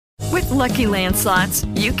Lucky Land Slots,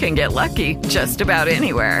 you can get lucky just about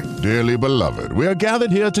anywhere. Dearly beloved, we are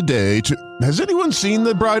gathered here today to... Has anyone seen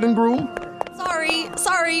the bride and groom?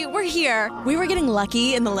 Sorry, we're here. We were getting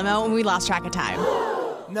lucky in the limo and we lost track of time.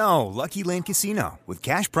 No, Lucky Land Casino, with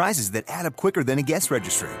cash prizes that add up quicker than a guest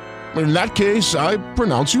registry. In that case, I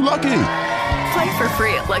pronounce you lucky. Play for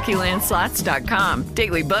free at LuckyLandSlots.com.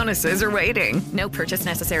 Daily bonuses are waiting. No purchase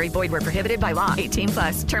necessary. Void where prohibited by law.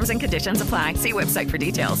 18+. Terms and conditions apply. See website for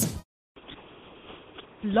details.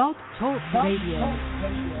 Blog Talk Radio.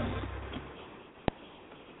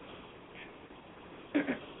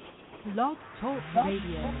 Blog Talk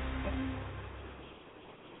Radio.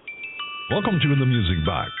 Welcome to The Music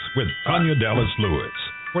Box with Tanya Dallas Lewis,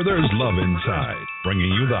 where there's love inside,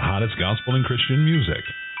 bringing you the hottest gospel and Christian music,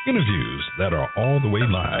 interviews that are all the way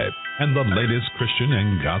live, and the latest Christian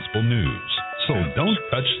and gospel news. So don't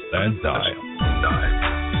touch that dial.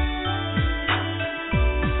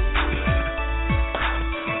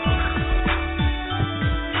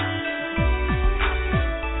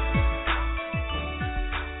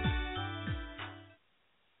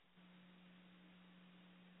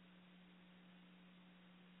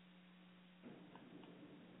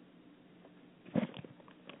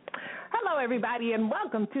 Hello, everybody, and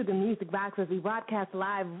welcome to the Music Box as we broadcast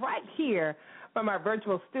live right here from our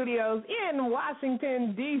virtual studios in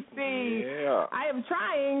Washington, D.C. Yeah. I am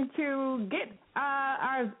trying to get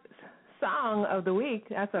our Song of the Week,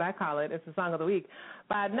 that's what I call it, it's the Song of the Week,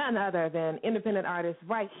 by none other than independent artist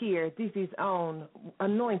right here, D.C.'s own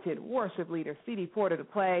anointed worship leader, C.D. Porter, to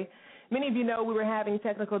play. Many of you know we were having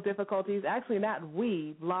technical difficulties, actually not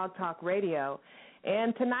we, Blog Talk Radio.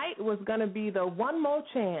 And tonight was going to be the one more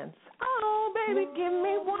chance. Oh, baby, give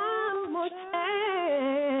me one more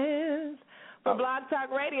chance for Blog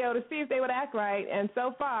Talk Radio to see if they would act right. And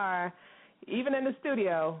so far, even in the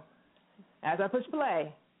studio, as I push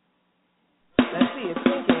play, let's see, it's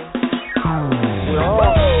thinking.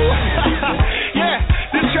 Yeah,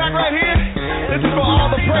 this track right here, this is for all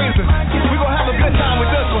the praises. We're going to have a good time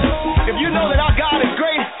with this one. If you know that our God is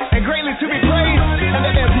great and greatly to be praised, and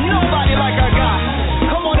that there's nobody like our God,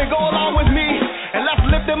 come on and go along with me, and let's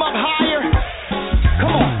lift him up higher.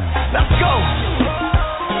 Come on, let's go.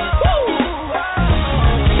 Woo!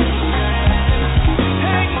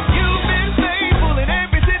 Hey, you've been faithful in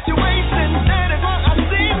every situation. That is why I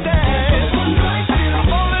sing that.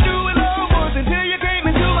 All I do is love was until you came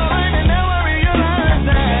into my life, and now I realize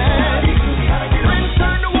that. Friends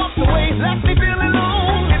turned to walk away, left me feeling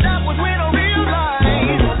alone, and that was when I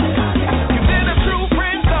realized you've been a true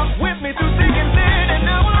friend, stuck with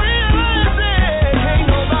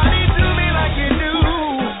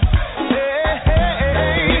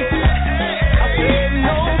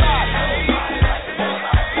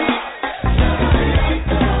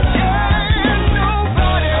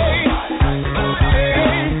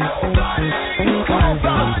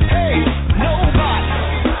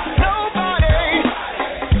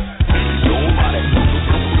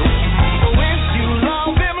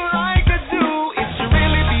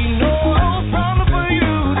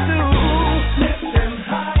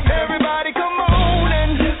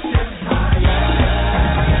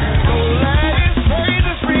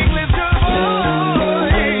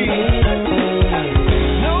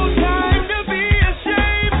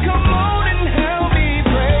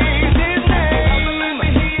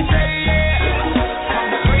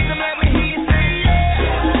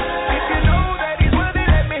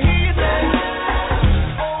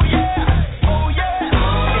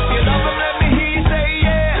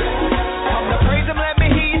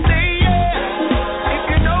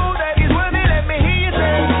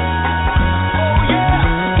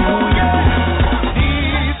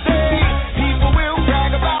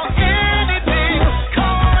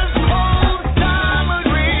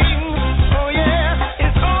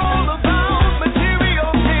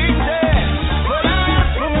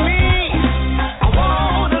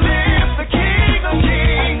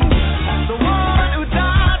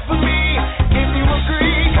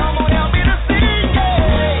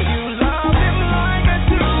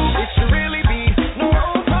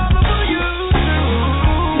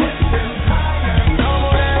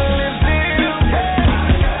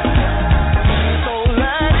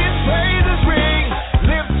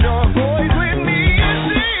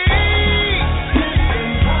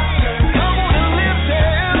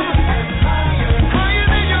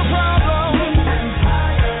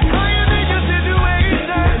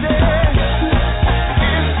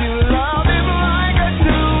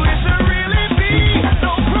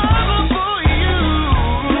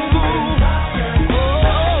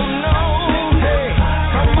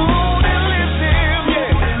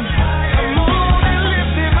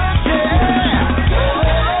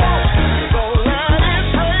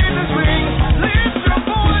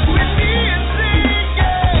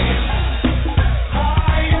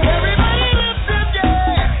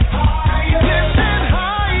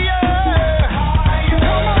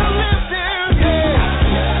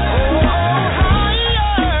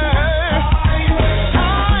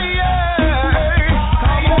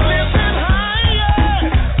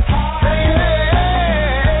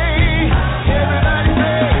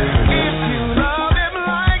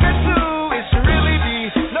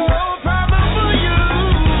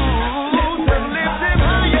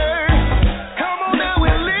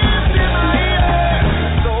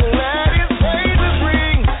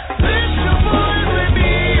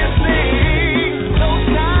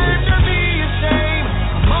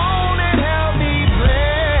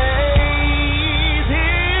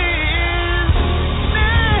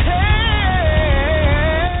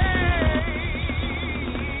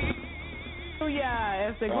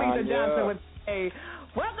fantastic. Lisa Johnson with A.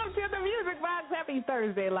 Welcome to the Music Box. Happy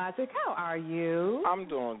Thursday, Logic. How are you? I'm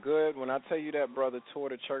doing good. When I tell you that brother tore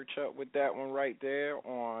the church up with that one right there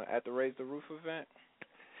at the Raise the Roof event.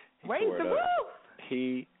 Raise the Roof?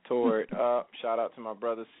 He tore it up. Shout out to my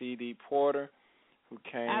brother C.D. Porter, who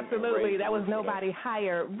came. Absolutely. That was Nobody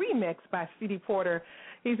Higher, remixed by C.D. Porter.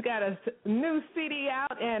 He's got a new CD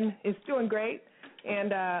out, and it's doing great.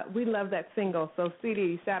 And we love that single. So,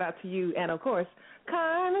 C.D., shout out to you. And, of course,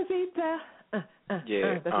 Carmencita. That's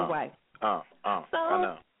his wife. I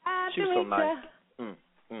know. She was so nice.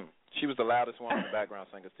 She was the loudest one in the background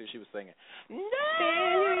singers, too. She was singing.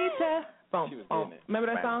 Boom, she was boom. it.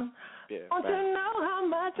 Remember that song? Yeah. Want to know how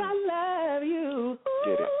much I love you.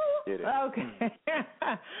 Get it. Okay.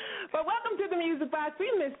 But welcome to the Music Box.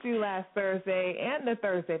 We missed you last Thursday and the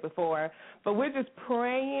Thursday before, but we're just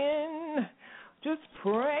praying that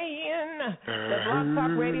Blog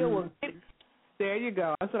Talk Radio will get. There you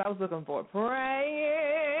go. That's what I was looking for.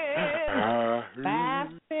 Praying,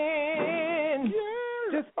 fasting.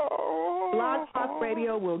 Just Blog Talk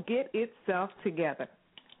Radio will get itself together.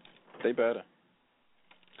 They better.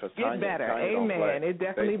 Get better. Amen. It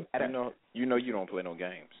definitely better. You know you don't play no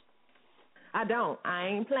games. I don't. I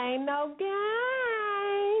ain't playing no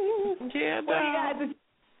games. Yeah, well, you guys,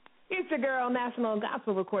 it's your girl, national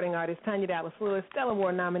gospel recording artist Tanya Dallas Lewis, Stellar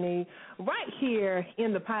Award nominee, right here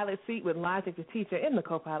in the pilot seat with Logic the Teacher in the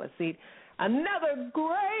co-pilot seat. Another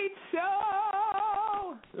great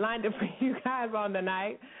show lined up for you guys on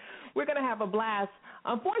tonight. We're going to have a blast.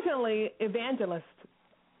 Unfortunately, Evangelist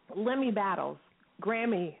Lemmie Battles,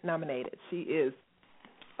 Grammy nominated. She is,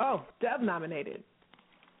 Dove nominated.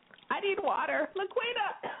 I need water.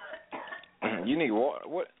 Laquita. You need water?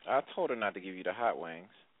 What? I told her not to give you the hot wings.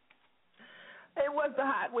 It was the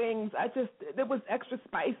hot wings. It was extra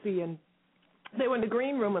spicy, and they were in the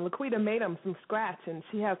green room, and Laquita made them from scratch, and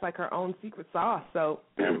she has like her own secret sauce. So,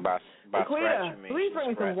 and by Laquita, scratch, you mean please bring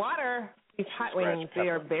me some water. These hot wings, they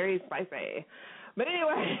are very spicy. But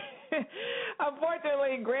anyway,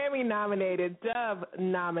 unfortunately, Grammy nominated, Dove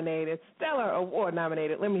nominated, Stellar Award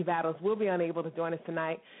nominated Lemmie Battles will be unable to join us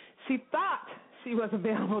tonight. She thought she was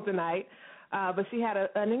available tonight, but she had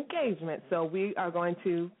an engagement, so we are going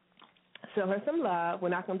to show her some love. We're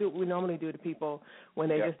not going to do what we normally do to people when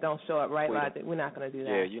they just don't show up, right, Logic? We're not going to do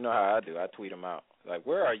that. Yeah, you know how I do. I tweet them out. Like,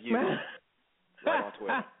 where are you? Right on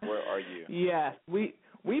Twitter. Where are you? Yes,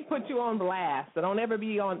 we put you on blast, so don't ever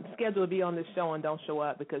be on schedule to be on this show and don't show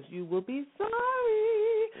up because you will be sorry.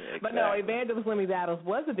 Yeah, exactly. But no, Evangelist Lemmie Battles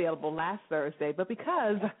was available last Thursday, but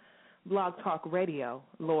because Blog Talk Radio,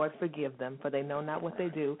 Lord forgive them, for they know not what they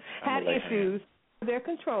do, had issues with their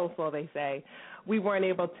control, so they say, we weren't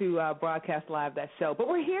able to broadcast live that show. But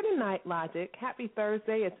we're here tonight, Logic. Happy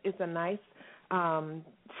Thursday. It's a nice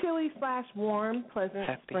chilly/warm, pleasant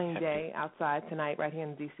spring day outside tonight right here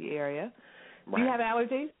in the D.C. area. Right. Do you have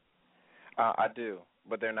allergies? I do,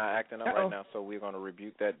 but they're not acting up right now, so we're going to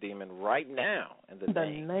rebuke that demon right now in the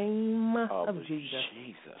name of Jesus.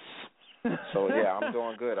 So, yeah, I'm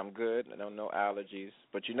doing good. I'm good. I don't know allergies.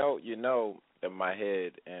 But you know that my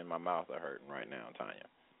head and my mouth are hurting right now, Tanya.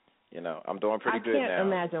 You know, I'm doing pretty good now. I can't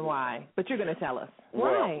imagine why, but you're going to tell us.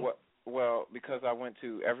 Why? Well, because I went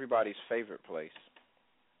to everybody's favorite place.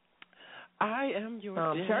 I am your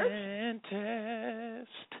dentist. Church?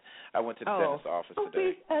 I went to the dentist's office today. You'll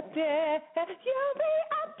be a dentist.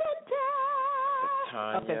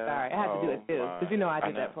 Tanya. Okay, sorry. I had to do it, too, because you know I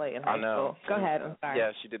did that play in high school. Go ahead. I'm sorry.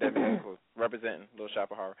 Yeah, she did that musical, representing Little Shop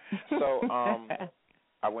of Horror. So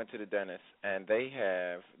I went to the dentist, and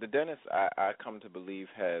the dentist, I come to believe,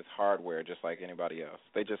 has hardware just like anybody else.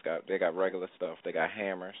 They got regular stuff. They got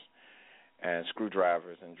hammers and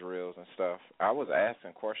screwdrivers and drills and stuff. I was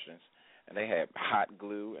asking questions, and they had hot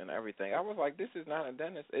glue and everything. I was like, this is not a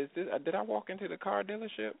dentist. Did I walk into the car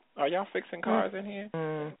dealership? Are y'all fixing cars in here?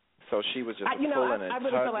 So she was just pulling and I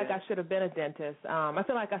really feel like I should have been a dentist. I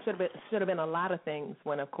feel like I should have been a lot of things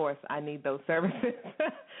when, of course, I need those services.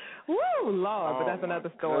 Woo, Lord, but that's another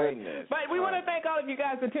story. Goodness. But we want to thank all of you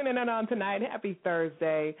guys for tuning in on tonight. Happy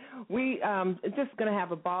Thursday. We just going to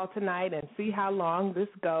have a ball tonight and see how long this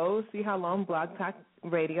goes, see how long Blog Talk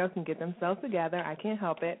Radio can get themselves together. I can't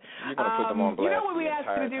help it. You're going to put them on blast. You know what we ask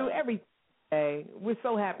you to do every day? We're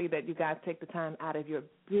so happy that you guys take the time out of your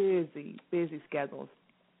busy, busy schedules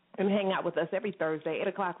and hang out with us every Thursday, 8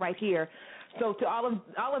 o'clock right here. So to all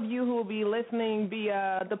of you who will be listening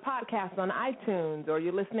via the podcast on iTunes, or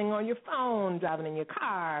you're listening on your phone, driving in your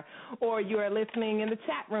car, or you are listening in the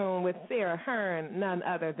chat room with Sarah Hearn, none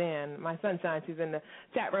other than my sunshine, she's in the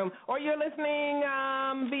chat room, or you're listening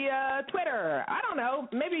via Twitter. I don't know.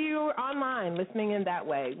 Maybe you're online listening in that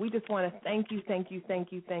way. We just want to thank you,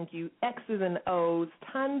 X's and O's,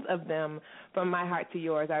 tons of them from my heart to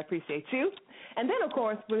yours. I appreciate you. And then, of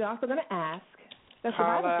course, we're also going to ask.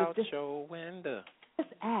 Call out your window.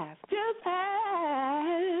 Just ask. Just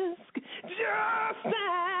ask. Just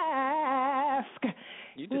ask.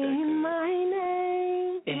 You did that in good. my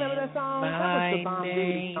name. You remember that song? That was the Bomb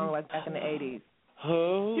Booty song like back in the 80s.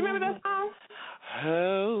 Oh. You remember that song?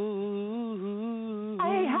 Oh.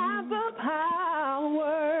 I have the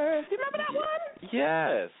power. Do you remember that one?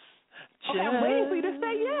 Yes. Okay, I'm waiting for you to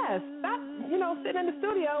say yes. Stop, sitting in the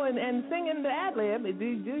studio and singing the ad-lib. Do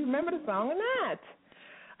you remember the song or not?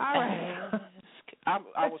 All right. I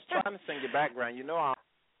was trying to sing your background.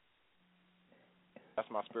 That's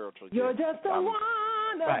my spiritual gift. You're just a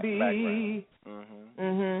wannabe.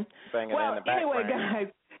 Singing well, in the background. Anyway, guys,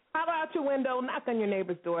 how about your window, knock on your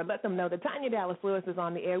neighbor's door, let them know that Tanya Dallas Lewis is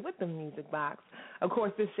on the air with the Music Box. Of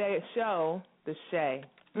course, this show, the Shay.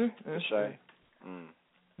 The Shay.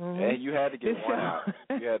 Hey, you had to get one out.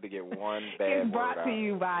 You had to get one bad word out. It's brought to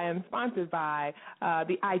you by and sponsored by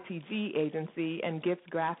the ITG Agency and Gifts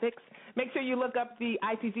Graphics. Make sure you look up the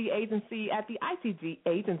ITG Agency at the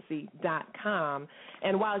ITGagency.com.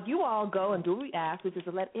 And while you all go and do what we ask, which is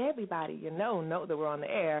to let everybody know that we're on the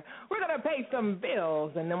air, we're going to pay some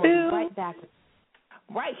bills, and then we'll be right back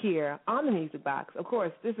right here on the Music Box. Of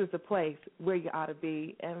course, this is the place where you ought to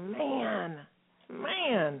be. And, man,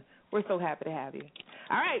 we're so happy to have you.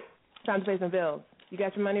 All right, time to pay some bills. You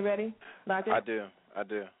got your money ready, Logic? I do.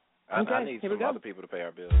 Okay, I need some other people to pay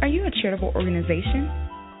our bills. Are you a charitable organization?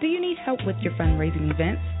 Do you need help with your fundraising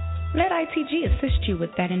events? Let ITG assist you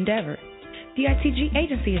with that endeavor. The ITG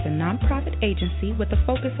Agency is a nonprofit agency with a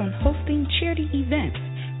focus on hosting charity events,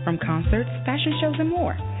 from concerts, fashion shows, and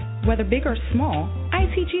more. Whether big or small,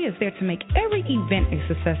 ITG is there to make every event a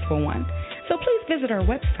successful one. So please visit our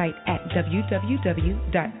website at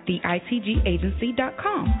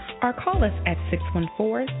www.theitgagency.com or call us at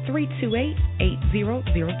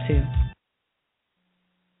 614-328-8002.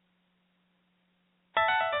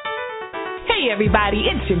 Hey everybody,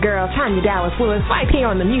 it's your girl Tanya Dallas Lewis right here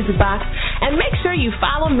on the Music Box, and make sure you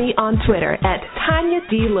follow me on Twitter at Tanya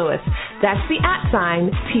D. Lewis. That's the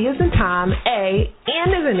 @ T as in Tom, A,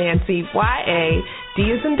 N as in Nancy, Y-A,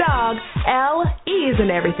 D as in dog, L, E as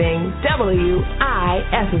in everything, W, I,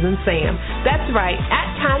 S as in Sam. That's right,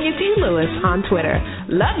 at Tanya D. Lewis on Twitter.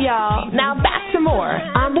 Love y'all. Now back to more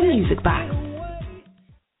on the Music Box.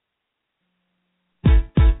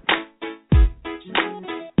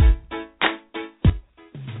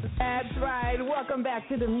 That's right. Welcome back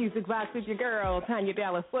to the Music Box with your girl, Tanya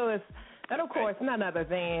Dallas Lewis. And, of course, none other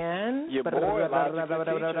than... Your boy, Logic the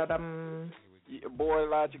Teacher. Your boy,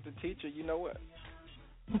 Logic the Teacher, you know what?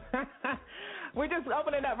 We're just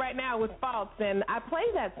opening up right now with Faults, and I play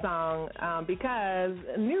that song because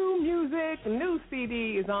new music, new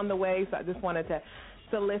CD is on the way, so I just wanted to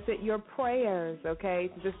solicit your prayers, okay,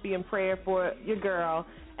 to just be in prayer for your girl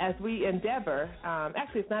as we endeavor.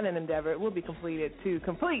 Actually, it's not an endeavor. It will be completed to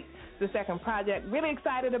complete the second project. Really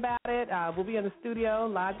excited about it. We'll be in the studio,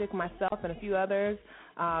 Logic, myself, and a few others.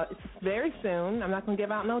 It's very soon. I'm not going to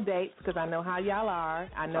give out no dates because I know how y'all are.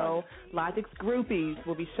 I know Logic's groupies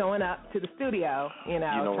will be showing up to the studio,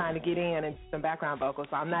 trying to get in and do some background vocals.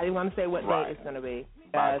 So I'm not even going to say what date it's going to be.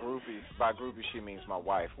 By groupies, she means my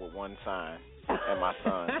wife with one sign and my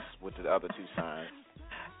sons with the other two signs.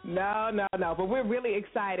 No, but we're really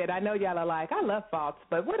excited. I know y'all are like, I love Faults,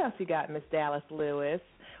 but what else you got, Miss Dallas Lewis?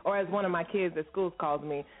 Or as one of my kids at school calls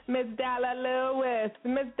me, Miss Dallas Lewis,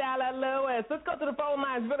 Miss Dallas Lewis. Let's go to the phone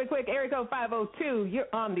lines really quick. Area code 502. You're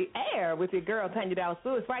on the air with your girl, Tanya Dallas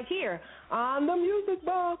Lewis, right here on the Music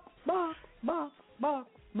Box.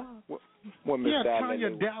 What Miss Tanya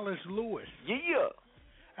Dallas Lewis. Yeah.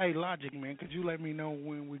 Hey, Logic, man, could you let me know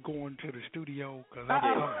when we're going to the studio? Cause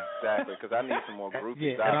exactly, because I need some more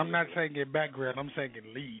groupies. Yeah, and I'm not singing background. I'm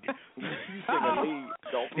singing lead. You singing lead.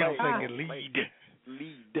 Don't play. I'm singing lead.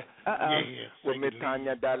 Yeah. With Miss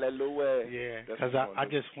Tanya Dallas Lewis. Yeah, because I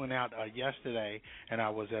just went out yesterday, and I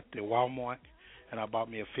was at the Walmart, and I bought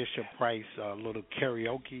me a Fisher Price little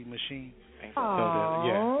karaoke machine. And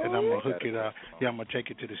I'm gonna hook it up. Yeah, I'm gonna take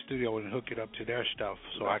it to the studio and hook it up to their stuff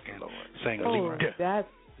so I can sing lead. That's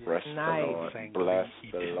Bless nice. the Lord. Bless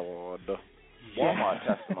the Lord. Walmart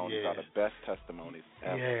testimonies are the best testimonies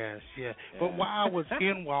ever. Yes, yeah. But while I was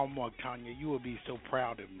in Walmart, Tanya, you would be so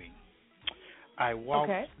proud of me. I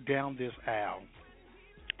walked down this aisle.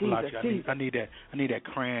 I need that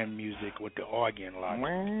crayon music with the organ, like. Yeah,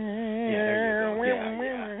 there you go.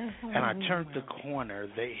 Yeah. And I turned the corner.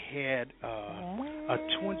 They had a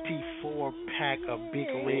 24-pack of Big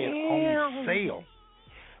Red on sale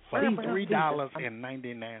for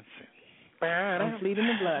 $3.99. I'm bleeding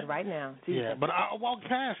the blood right now. Jesus. Yeah, but I walked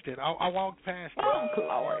past it. I walked past it. Oh,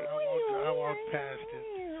 Lord. I walked past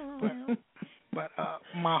it. But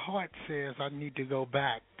my heart says I need to go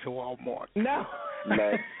back to Walmart. No.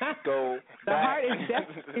 Let's go back. The heart is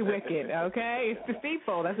definitely wicked, okay? It's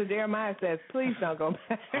deceitful. That's what Jeremiah says. Please don't go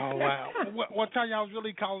back. Oh, wow. Well, Tanya, I was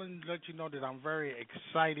really calling to let you know that I'm very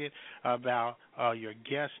excited about your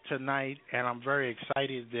guest tonight, and I'm very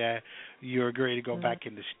excited that you're ready to go back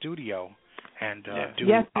in the studio and do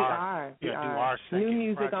our second new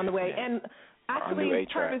music project. on the way. And actually,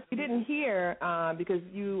 Purvis, you didn't hear because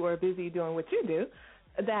you were busy doing what you do,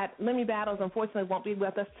 that Lemmie Battles unfortunately won't be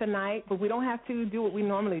with us tonight, but we don't have to do what we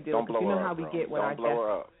normally do. Don't blow her how up, we bro. get when Don't blow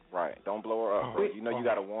her up. Right. Don't blow her up, bro. You know you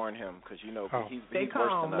got to warn him because you know he's worse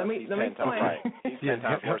than us. He's 10 times right. He's 10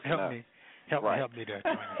 times worse than us. Help me there,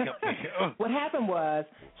 Tony. Help me. What happened was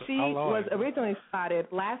she was originally spotted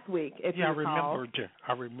last week, if you recall.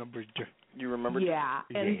 I remembered you. You remember? Yeah,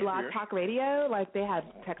 and Blog Talk Radio, like they had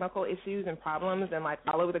technical issues and problems, and like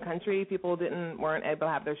all over the country, people weren't able to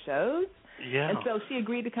have their shows. Yeah. And so she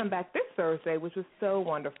agreed to come back this Thursday, which was so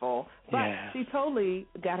wonderful. But she totally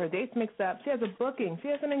got her dates mixed up. She has a booking. She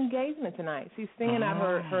has an engagement tonight. She's singing out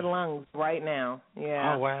her lungs right now.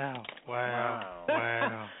 Yeah. Oh, wow.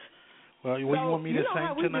 Well, you want me to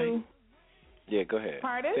sing tonight? Yeah, go ahead.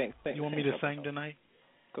 Pardon? You want me to sing tonight?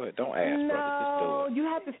 Go ahead. Don't ask, brother. Just do it. You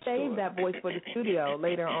have to save that voice for the studio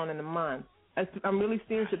later on in the month. I'm really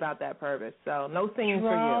serious about that, Purvis. So no singing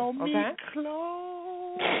for you, okay? Close.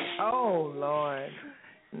 Oh, Lord.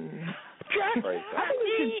 I think we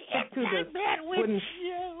should stick to the wooden...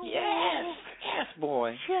 Yes,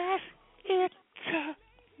 boy.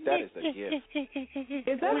 That is a gift.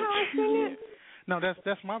 Is that how I sing it? No,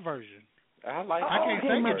 that's my version. I like. I can't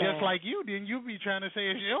sing it just like you. Then you be trying to say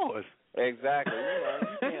it's yours. Exactly.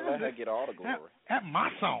 You can't let her get all the glory. That's my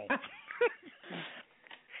song.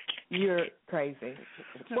 You're crazy.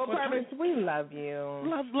 Well, Purvis, we love you.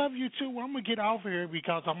 Love you too. I'm gonna get off here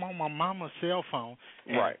because I'm on my mama's cell phone.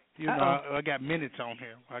 Right. You know, I got minutes on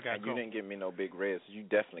here. You didn't give me no big red, so you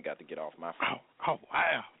definitely got to get off my phone. Oh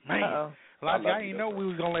wow, man. Like I didn't know we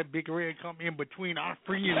was gonna let Big Red come in between our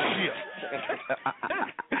friendship.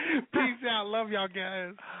 Peace out. Love y'all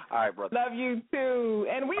guys. All right, brother. Love you too.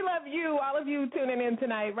 And we love you, all of you tuning in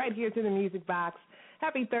tonight, right here to the Music Box.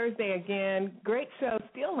 Happy Thursday again. Great show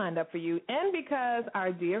still lined up for you. And because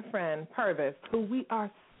our dear friend Purvis, who we are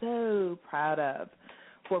so proud of,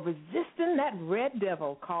 for resisting that red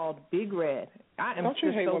devil called Big Red. I am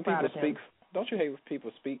so proud of him. Don't you hate when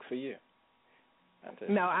people speak for you?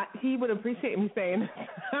 No, he would appreciate me saying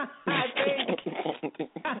I think.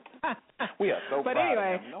 We are so but proud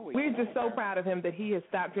anyway, of him. No, we're just so proud of him that he has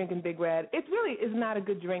stopped drinking Big Red. It really is not a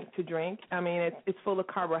good drink to drink. I mean, it's full of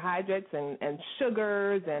carbohydrates and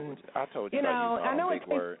sugars and I told you, I know it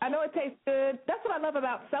tastes good. That's what I love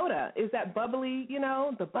about soda is that bubbly,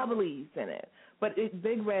 the bubblies in it. But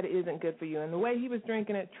Big Red isn't good for you. And the way he was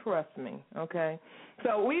drinking it, trust me, okay?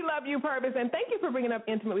 So we love you, Purvis, and thank you for bringing up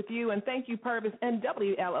Intimate with You, and thank you, Purvis and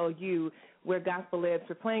WLOU, where Gospel Lives,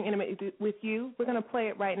 for playing Intimate with You. We're going to play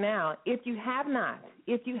it right now. If you have not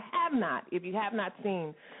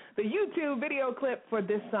seen the YouTube video clip for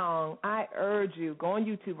this song, I urge you, go on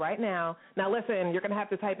YouTube right now. Now, listen, you're going to have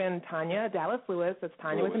to type in Tanya Dallas Lewis. That's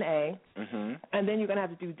Tanya with an A. Mm-hmm. And then you're going to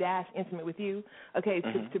have to do # Intimate with You, okay,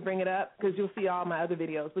 to bring it up, because you'll see all my other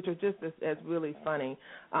videos, which are just as really funny.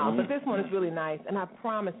 But this one is really nice, and I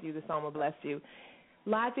promise you the song will bless you.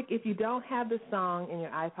 Logic, if you don't have the song in your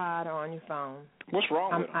iPod or on your phone, what's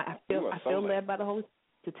wrong with it? I feel led by the Holy Spirit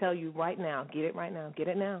to tell you right now, get it right now, get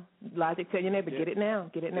it now. Logic, tell your neighbor, get it now,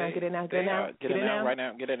 get it now, get it now, get it now, get it now, right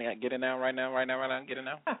now, get it now, right now, get it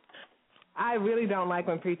now. I really don't like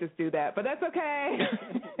when preachers do that, but that's okay.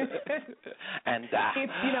 And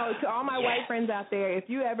to all my white friends out there, if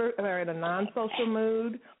you ever are in a non-social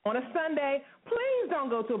mood on a Sunday, please don't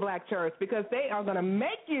go to a black church because they are going to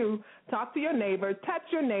make you talk to your neighbor, touch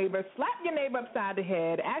your neighbor, slap your neighbor upside the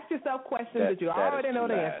head, ask yourself questions that you already know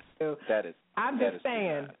the answer to. I'm just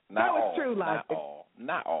saying. That was true logic.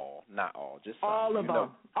 Not all. Just some. All of them.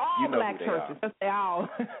 All black churches. Just they all.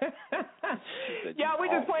 Y'all, we're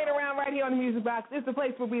just playing around right here on the Music Box. It's a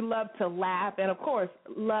place where we love to laugh. And, of course,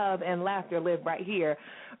 love and laughter live right here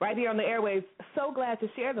on the airwaves. So glad to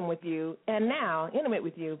share them with you. And now, Intimate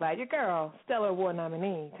with You by your girl, Stellar Award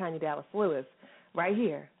nominee, Tanya Dallas Lewis, right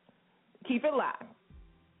here. Keep it live.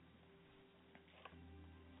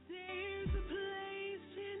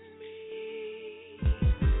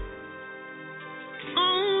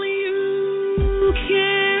 Only you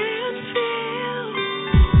can feel,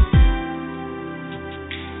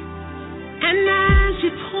 and as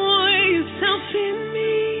you pour yourself in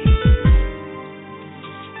me,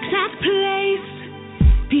 that place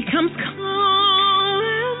becomes calm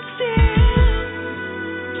and still,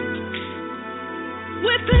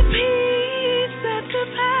 with the peace that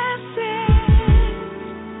surpasses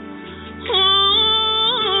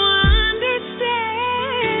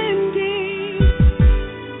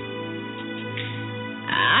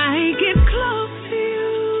your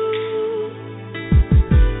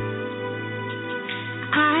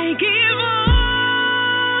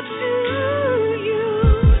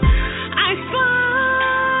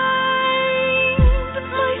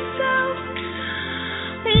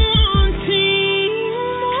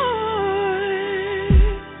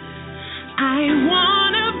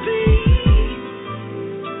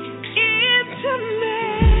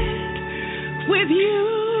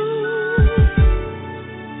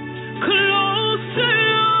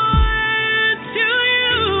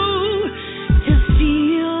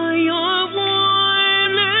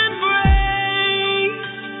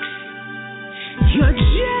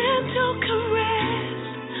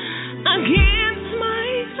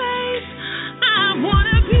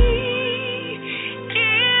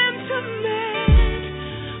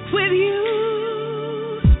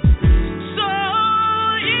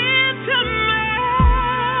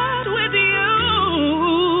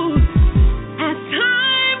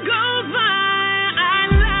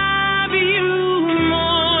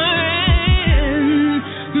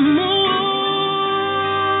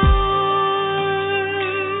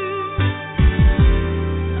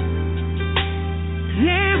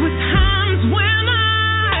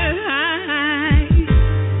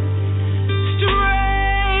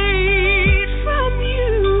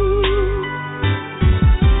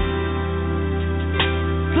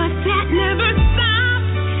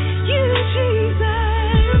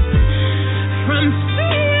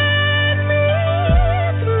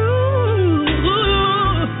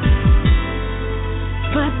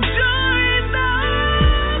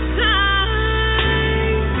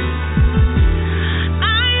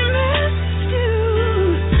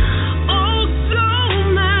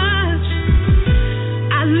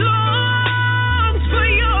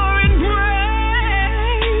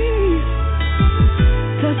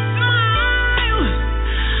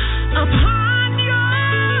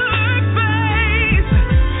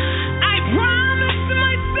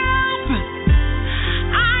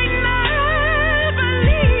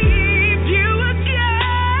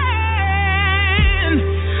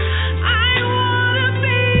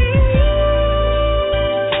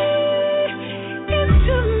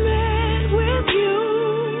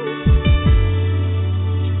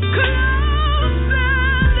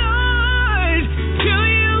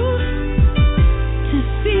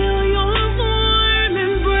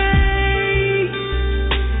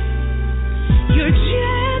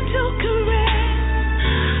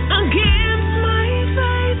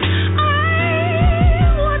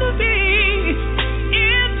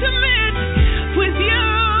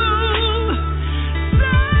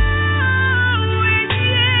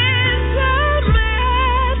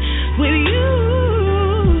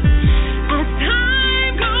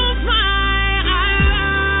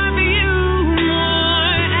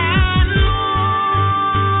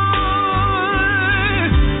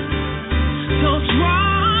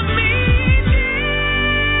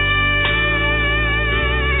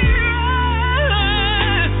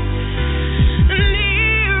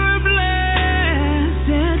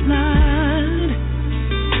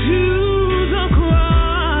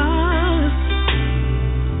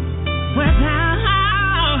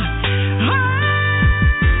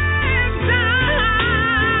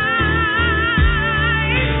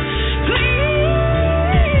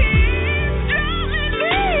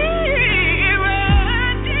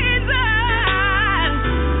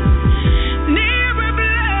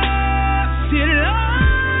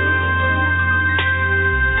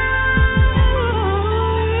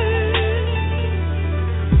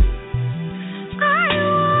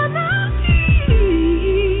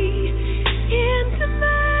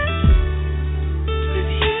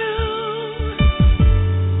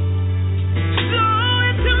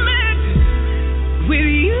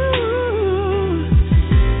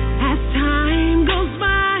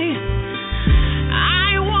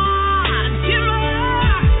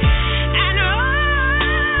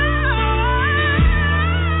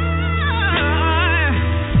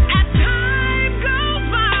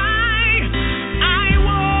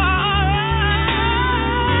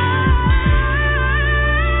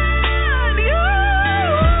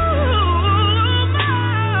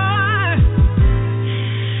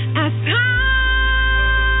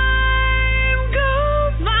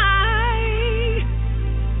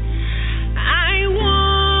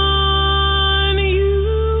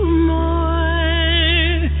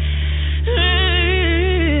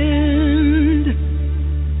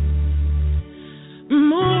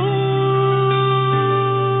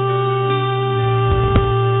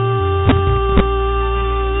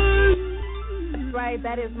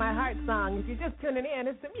is my heart song. If you're just tuning in,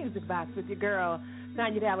 it's the Music Box with your girl,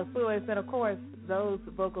 Tanya Dallas Lewis. And, of course, those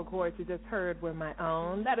vocal cords you just heard were my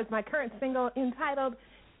own. That is my current single entitled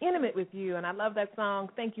Intimate with You. And I love that song.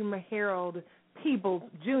 Thank you, Maharold Peebles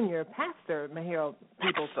Jr., Pastor Maharold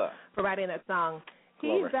Peebles, for writing that song.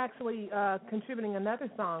 He's actually contributing another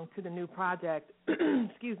song to the new project.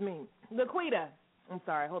 Excuse me. Laquita. I'm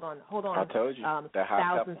sorry. Hold on. I told you.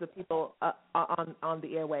 Thousands of people on the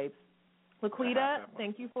airwaves. Laquita,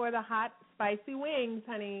 thank you for the hot, spicy wings,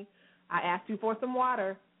 honey. I asked you for some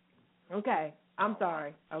water. Okay. I'm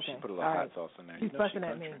sorry. Okay. She put a little hot sauce in there. She's fussing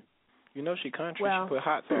at me. You know she country. Well, she put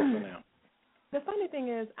hot sauce in there. The funny thing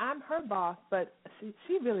is, I'm her boss, but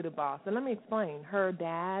she really the boss. And let me explain. Her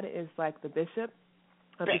dad is like the bishop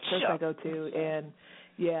of the church I go to, and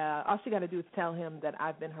yeah, all she got to do is tell him that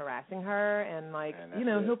I've been harassing her, and like,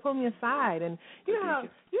 he'll pull me aside. And you know how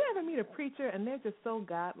you ever meet a preacher and they're just so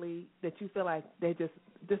godly that you feel like they're just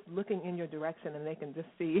looking in your direction and they can just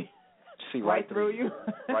see right through you.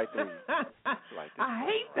 Right through you. Like I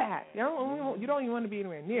hate that. You don't even want to be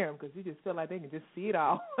anywhere near them because you just feel like they can just see it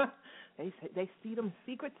all. They see them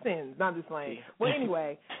secret sins. No, I'm just playing. Well,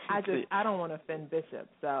 anyway, I don't want to offend Bishop.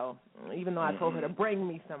 So even though I told her to bring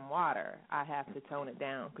me some water, I have to tone it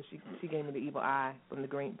down because she gave me the evil eye from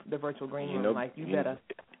the virtual green room. Like you better.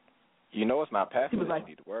 You know it's not Pastor that you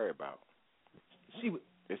need to worry about.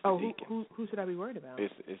 It's the deacons. Who should I be worried about?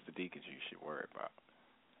 It's the deacons you should worry about.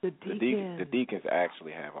 The deacons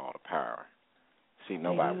actually have all the power. See,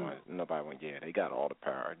 nobody wants. Yeah, they got all the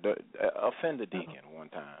power. Offend the deacon one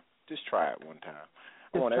time. Just try it one time.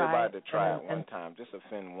 I want everybody to try it one time. Just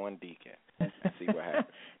offend one deacon and see what happens.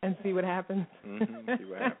 And see what happens. See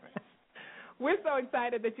what happens. We're so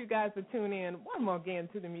excited that you guys are tuning in one more again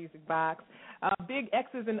to the Music Box. Big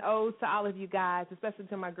X's and O's to all of you guys, especially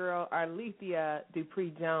to my girl Arlethea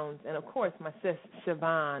Dupree Jones, and of course my sis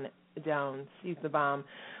Siobhan Jones. She's the bomb.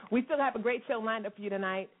 We still have a great show lined up for you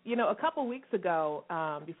tonight. You know, a couple weeks ago,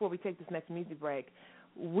 before we take this next music break,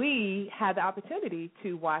 we had the opportunity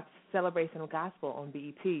to watch Celebration of Gospel on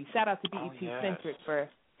BET. Shout out to BET Centric for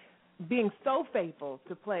being so faithful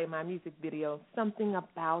to play my music video, Something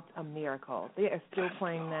About a Miracle. They are still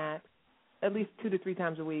playing that at least 2 to 3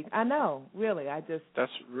 times a week. I know, really. That's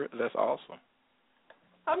awesome.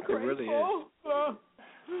 I'm grateful. It really is.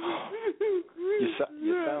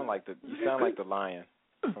 You sound like the lion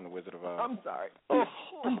from the Wizard of Oz. I'm sorry.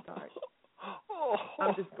 I'm sorry.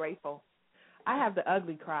 I'm just grateful. I have the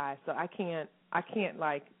ugly cry, so I can't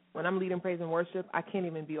like when I'm leading praise and worship, I can't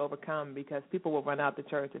even be overcome because people will run out the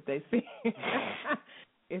church if they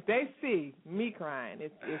see me crying.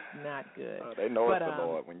 It's not good. They know it's the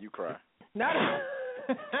Lord when you cry. No.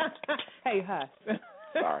 Hey, hush.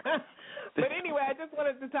 Sorry. But anyway, I just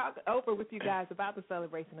wanted to talk over with you guys about the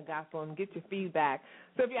Celebration of Gospel and get your feedback.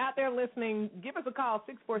 So if you're out there listening, give us a call,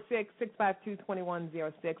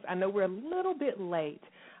 646-652-2106. I know we're a little bit late,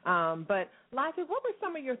 but Elijah, what were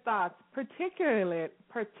some of your thoughts, particular,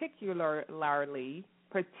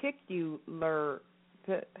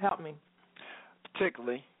 to help me?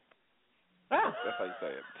 Particularly. That's how you say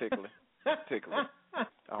it, tickly. I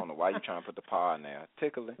don't know why you're trying to put the paw in there.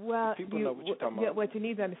 Tickly. Well, people know what you're talking about. What you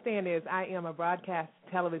need to understand is I am a broadcast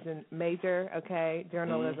television major, okay,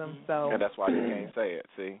 journalism. So. And that's why you can't say it,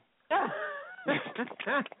 see?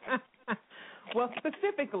 Well,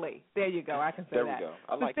 specifically, there you go. I can say that. There we go.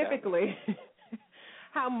 I like specifically, that.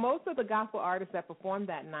 How most of the gospel artists that performed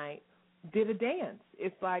that night did a dance.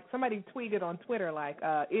 It's like somebody tweeted on Twitter, like,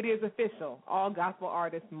 it is official. All gospel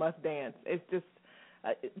artists must dance. It's just,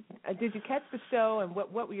 did you catch the show, and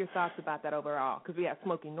what were your thoughts about that overall? Because we had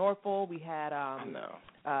Smokey Norfolk, we had,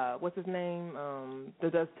 what's his name,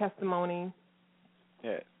 that does Testimony.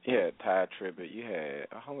 Yeah, Ty Tribbett. You had,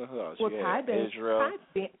 who else? Well, you Ty had Israel.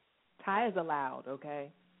 Ty is allowed, okay?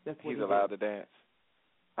 That's what he's allowed to dance.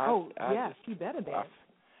 He better dance.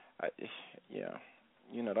 Yeah.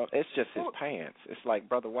 You know, it's just his pants. It's like,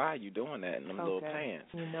 brother, why are you doing that in them little pants?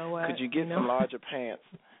 You know what? Could you get some larger pants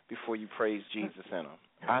before you praise Jesus in them?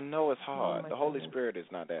 I know it's hard. The Holy Spirit is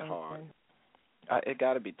not that hard. It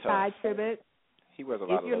got to be tough. Ty Tribbett. He wears a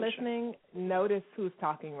lot of lotion. If you're listening, notice who's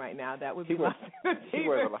talking right now. That would be my He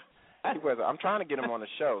wears a lot. I'm trying to get him on the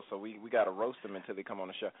show, so we got to roast him until he come on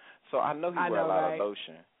the show. So I know he wears a lot of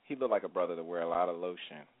lotion. He look like a brother to wear a lot of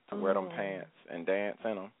lotion, to wear them pants and dance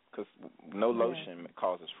in them, because no lotion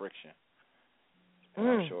causes friction.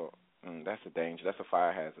 I'm sure that's a danger. That's a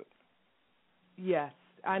fire hazard. Yes,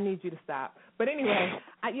 I need you to stop. But anyway,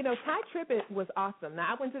 Ty Tribbett was awesome.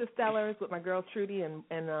 Now, I went to the Stellars with my girl Trudy, and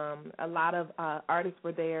a lot of artists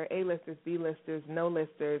were there, A-listers, B-listers,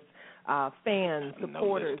 no-listers, fans,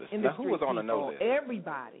 supporters, industry now, who was on the no list?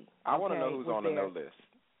 Everybody. I want to know who's on the no list.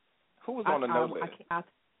 Who was on the no list?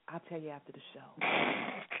 I'll tell you after the show.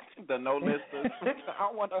 The no listers.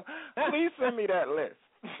 I want to. Please send me that list.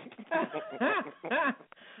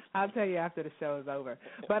 I'll tell you after the show is over.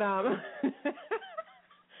 But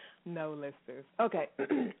no listers. Okay.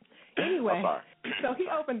 Anyway, so he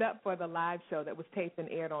opened up for the live show that was taped and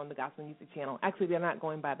aired on the Gospel Music Channel. Actually, they're not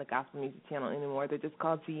going by the Gospel Music Channel anymore. They're just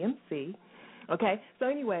called GMC. Okay. So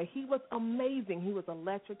anyway, he was amazing. He was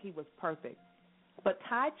electric. He was perfect. But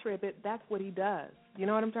Ty Tribbett, that's what he does. You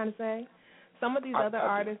know what I'm trying to say? Some of these other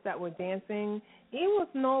artists that were dancing, it was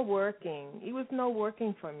no working. It was no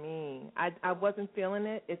working for me. I wasn't feeling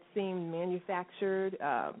it. It seemed manufactured,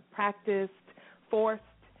 practiced, forced,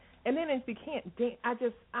 and then if you can't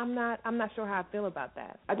dance, I'm not sure how I feel about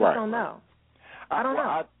that. I just don't know. I don't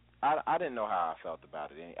know. I didn't know how I felt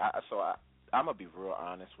about it. I'm gonna be real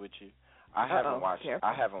honest with you. I haven't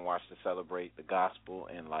watched the Celebrate the Gospel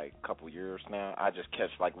in like a couple years now. I just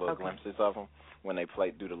catch like little glimpses of them when they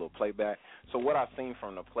do the little playback. So what I've seen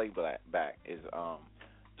from the playback is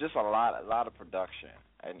just a lot of production.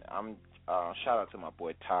 And I'm shout out to my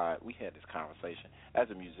boy Todd. We had this conversation. As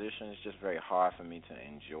a musician, it's just very hard for me to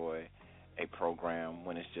enjoy a program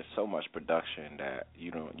when it's just so much production that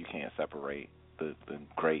you can't separate the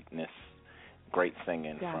great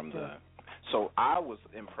singing from the. So I was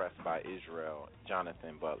impressed by Israel,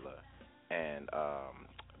 Jonathan Butler, and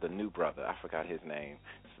the new brother. I forgot his name.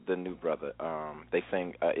 The new brother. They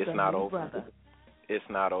sing "It's Not Over." Brother. It's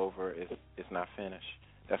not over. It's not finished.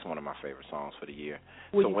 That's one of my favorite songs for the year.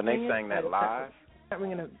 So when they sang that live,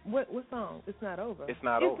 what song? It's not over. It's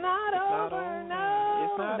not over. It's not over. No,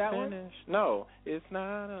 it's not that finished. One? No, it's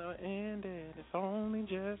not ended. It's only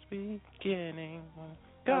just beginning.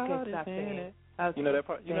 God is in it. Okay. You know that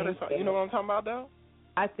part? You know that song? You know what I'm talking about, though?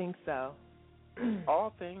 I think so.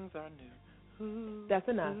 All things are new. Ooh, that's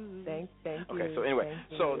enough. Thank you. Okay, so anyway,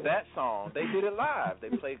 that song, they did it live. They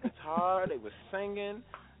played guitar, they were singing,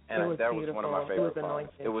 and that was one of my favorite songs.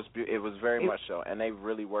 It was very much so, and they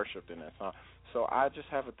really worshipped in that song. So I just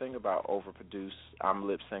have a thing about overproduced. I'm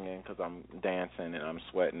lip singing because I'm dancing and I'm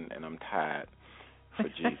sweating and I'm tired for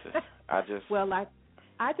Jesus. I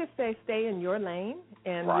just say stay in your lane,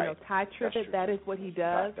 and Ty Tribbett, that is what he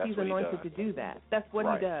does. He's anointed to do that. That's what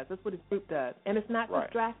he does. That's what his group does. And it's not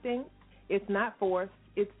distracting. It's not forced.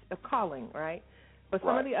 It's a calling, right? But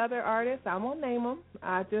some of the other artists, I won't name them.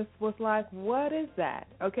 I just was like, what is that?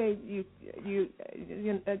 Okay, you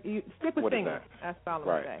stick with singing. That's all I'm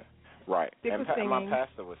going to say. Right. Stick with singing. My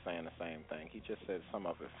pastor was saying the same thing. He just said some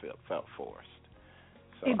of it felt forced.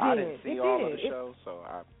 So I didn't see all of the shows, so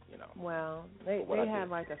I. Well, they had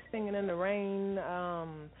like a Singing in the Rain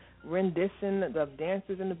rendition of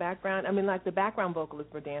dancers in the background. I mean, like the background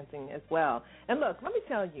vocalists were dancing as well. And look, let me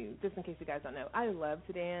tell you, just in case you guys don't know, I love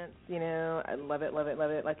to dance. I love it, love it,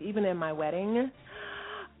 love it. Like even in my wedding,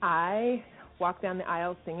 I walked down the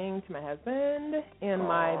aisle singing to my husband and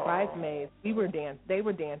my bridesmaids. They were dancing.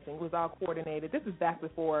 It was all coordinated. This is back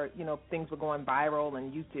before, things were going viral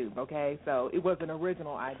on YouTube, okay? So it was an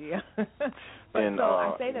original idea.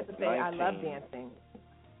 I say that to say I love dancing.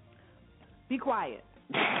 Be quiet.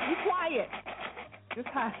 Be quiet. Just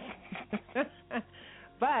hush.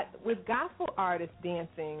 But with gospel artists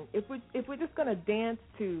dancing, if we're just going to dance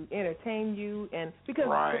to entertain you, and because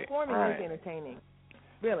performing is entertaining,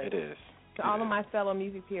 really. It is. To all of my fellow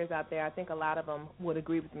music peers out there, I think a lot of them would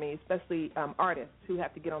agree with me, especially artists who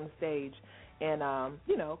have to get on the stage and,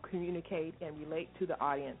 communicate and relate to the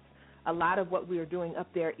audience. A lot of what we are doing up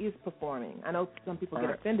there is performing. I know some people get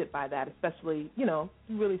offended by that, especially,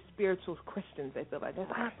 really spiritual Christians. They feel like that's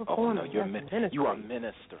not performing. Oh, no, you are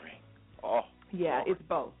ministering. Oh. Yeah, Lord. It's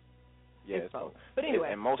both. Yeah, it's both. But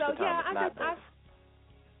anyway, and most of the time it's not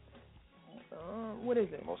both. What is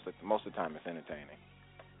it? Most of the time it's entertaining.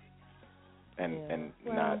 And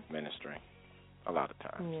not ministering a lot of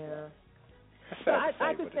times. Yeah. So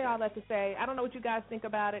I just say all that to say, I don't know what you guys think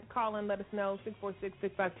about it. Call in, let us know,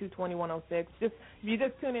 646-652-2106. If you're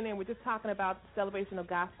just tuning in, we're just talking about the celebration of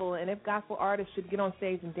gospel, and if gospel artists should get on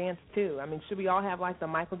stage and dance too. I mean, should we all have like the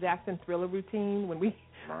Michael Jackson Thriller routine when we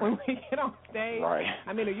get on stage? Right.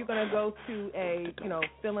 I mean, are you going to go to a,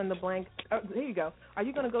 fill in the blank? Oh, here you go. Are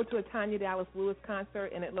you going to go to a Tanya Dallas Lewis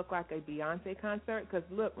concert and it looked like a Beyonce concert? Because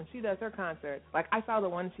look, when she does her concert, like I saw the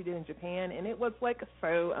one she did in Japan, and it was like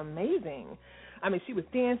so amazing. I mean, she was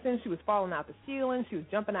dancing. She was falling out the ceiling. She was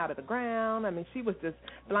jumping out of the ground. I mean, she was just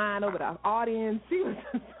flying over the audience. She was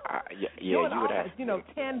doing all that,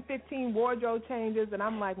 10, 15 wardrobe changes. And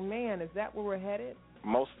I'm like, man, is that where we're headed?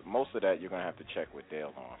 Most of that you're going to have to check with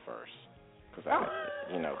Dale on first. Because,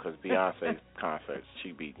 because Beyonce's concerts,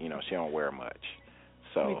 she don't wear much.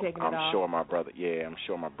 So I'm sure my brother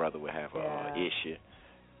would have an issue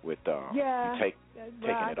with taking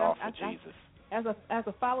it off for Jesus. As a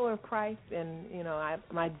follower of Christ, and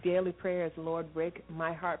my daily prayer is, Lord, break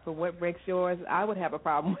my heart for what breaks yours. I would have a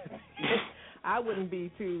problem with it. I wouldn't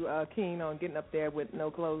be too keen on getting up there with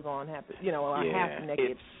no clothes on, half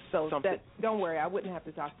naked. So don't worry, I wouldn't have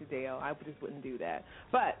to talk to Dale. I just wouldn't do that.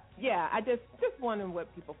 But yeah, I just wondering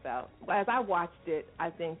what people felt as I watched it. I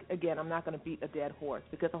think again, I'm not going to beat a dead horse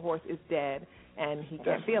because a horse is dead and he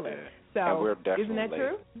can't feel it. So isn't that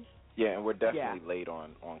true? Yeah, and we're definitely late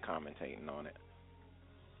on commentating on it.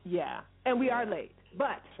 Yeah, and we are late.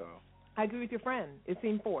 But I agree with your friend. It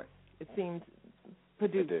seemed forced. It seemed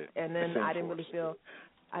produced, and then I didn't really feel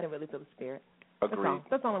the spirit. Agreed.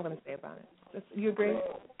 That's all I'm going to say about it. You agree?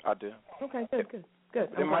 I do. Okay, good.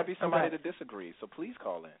 There might be somebody that disagrees, so please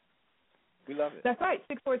call in. We love it. That's right.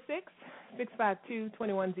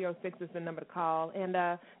 646-652-2106 is the number to call. And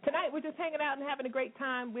tonight we're just hanging out and having a great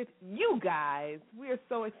time with you guys. We are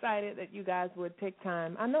so excited that you guys would take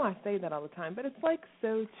time. I know I say that all the time, but it's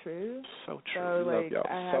so true. So true. We love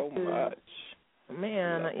y'all so much.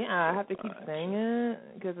 Man, I have to keep saying it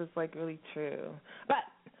because it's really true. But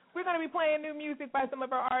we're going to be playing new music by some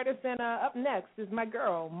of our artists, and up next is my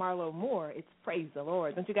girl, Marlo Moore. It's Praise the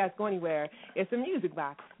Lord. Don't you guys go anywhere. It's a music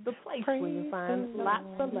box, the place where you find lots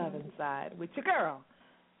of love inside with your girl,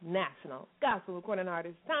 national gospel recording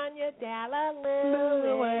artist, Tanya Dalla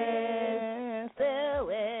Lewis.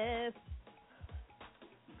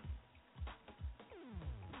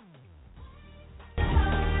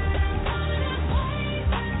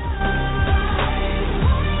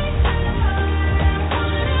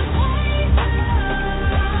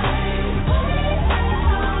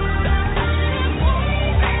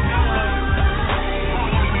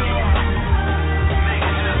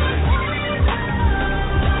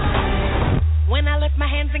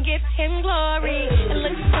 And give him glory. It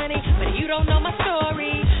looks funny, but you don't know my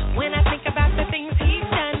story. When I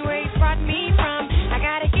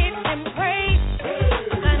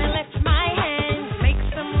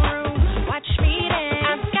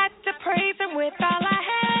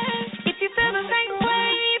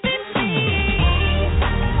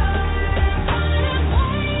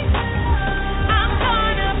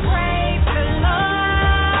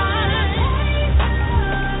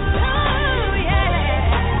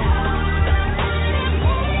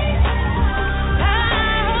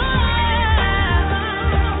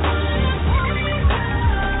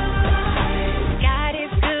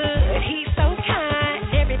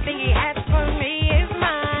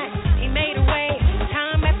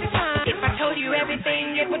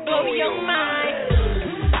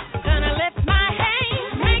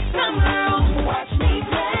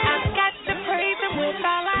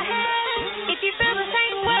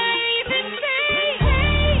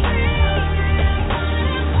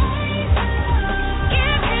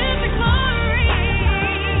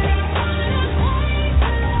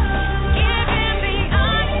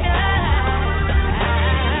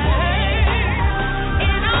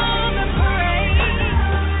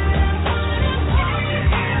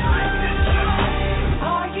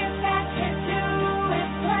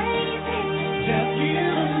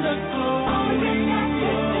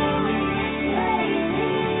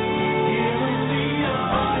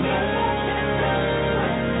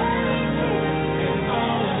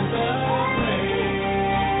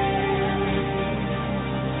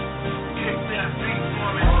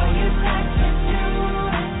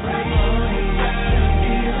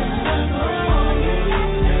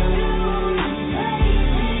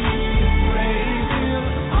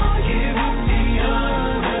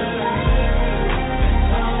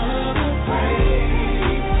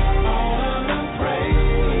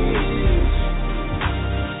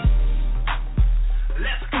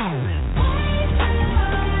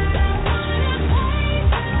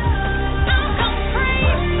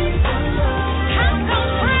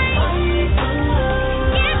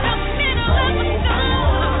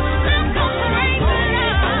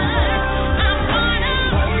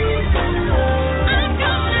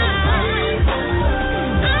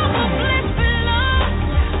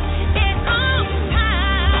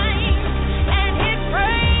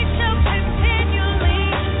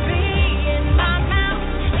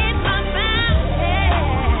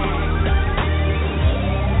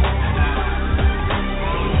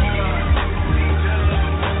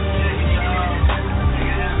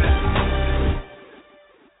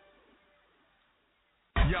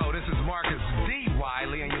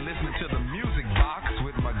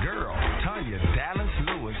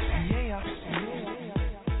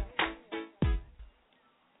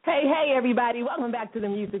Hey, everybody. Welcome back to the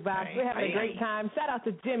Music Box. We're having a great time. Shout out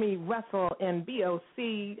to Jimmy Russell and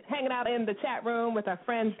BOC, hanging out in the chat room with our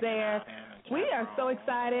friends there. We are so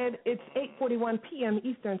excited. It's 8:41 p.m.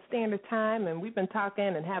 Eastern Standard Time, and we've been talking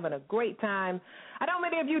and having a great time. I know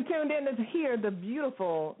many of you tuned in to hear the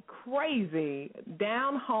beautiful, crazy,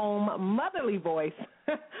 down-home, motherly voice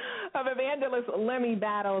of Evangelist Lemmie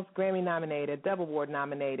Battles, Grammy-nominated, Dove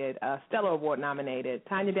Award-nominated, Stellar Award-nominated,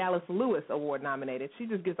 Tanya Dallas-Lewis Award-nominated. She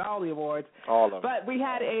just gets all the awards. All of them. But we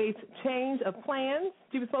had a change of plans.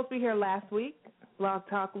 She was supposed to be here last week. Blog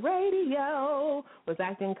Talk Radio was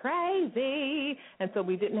acting crazy, and so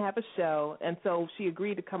we didn't have a show. And so she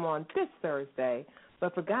agreed to come on this Thursday,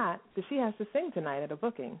 but forgot that she has to sing tonight at a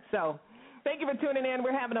booking. So thank you for tuning in.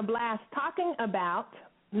 We're having a blast talking about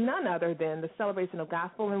none other than the celebration of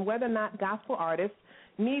gospel and whether or not gospel artists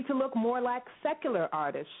need to look more like secular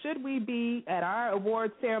artists. Should we be at our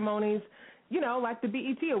award ceremonies, like the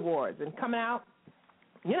BET Awards and coming out,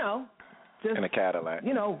 just in a Cadillac.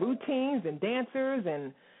 Routines and dancers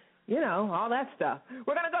and, all that stuff.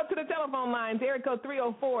 We're going to go to the telephone lines. Area code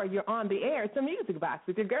 304, you're on the air. It's a Music Box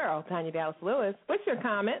with your girl, Tanya Dallas-Lewis. What's your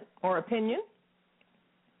comment or opinion?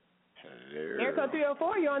 Hello. Area code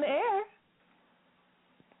 304, you're on the air.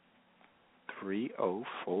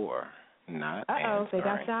 304, not Uh-oh, they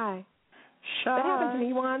got shy. That happened to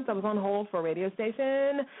me once. I was on hold for a radio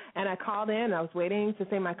station, and I called in. I was waiting to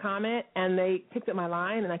say my comment, and they picked up my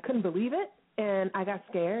line, and I couldn't believe it, and I got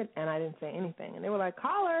scared, and I didn't say anything. And they were like,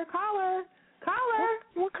 caller.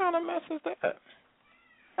 What kind of mess is that?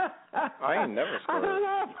 I ain't never scared. I don't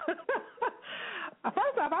know.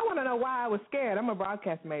 First off, I want to know why I was scared. I'm a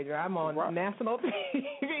broadcast major. I'm on national TV.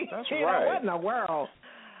 That's right. What in the world?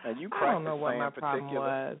 And you I don't know what my problem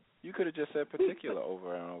was. You could have just said particular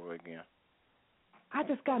over and over again. I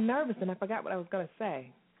just got nervous and I forgot what I was going to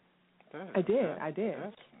say. I did.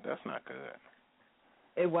 That's not good.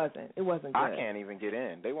 It wasn't good. I can't even get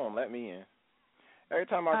in. They won't let me in. Every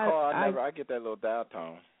time I call, I get that little dial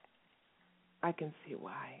tone. I can see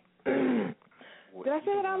why. Did I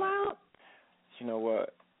say that out loud? You know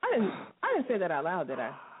what? I didn't say that out loud, did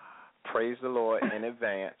I? Praise the Lord in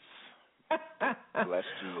advance. Bless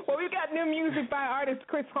Jesus. Well, we've got new music by artist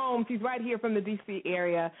Chris Holmes. He's right here from the D.C.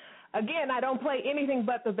 area. Again, I don't play anything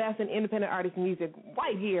but the best in independent artist music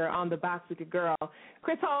right here on The Box with Your Girl.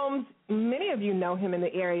 Chris Holmes, many of you know him in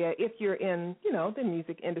the area if you're in, the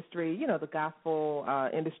music industry, the gospel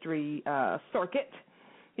industry circuit.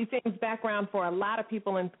 He sings background for a lot of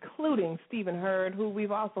people, including Stephen Hurd, who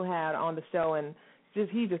we've also had on the show. And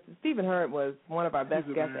Stephen Hurd was one of our best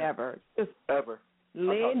guests ever. Ever.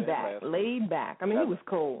 Laid back. I mean, he was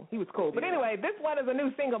cool. But anyway, this one is a new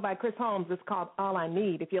single by Chris Holmes. It's called All I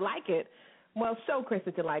Need. If you like it, well, show Chris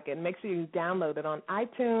that you like it. Make sure you download it on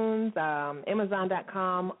iTunes,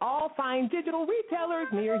 Amazon.com, all fine digital retailers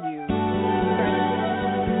near you.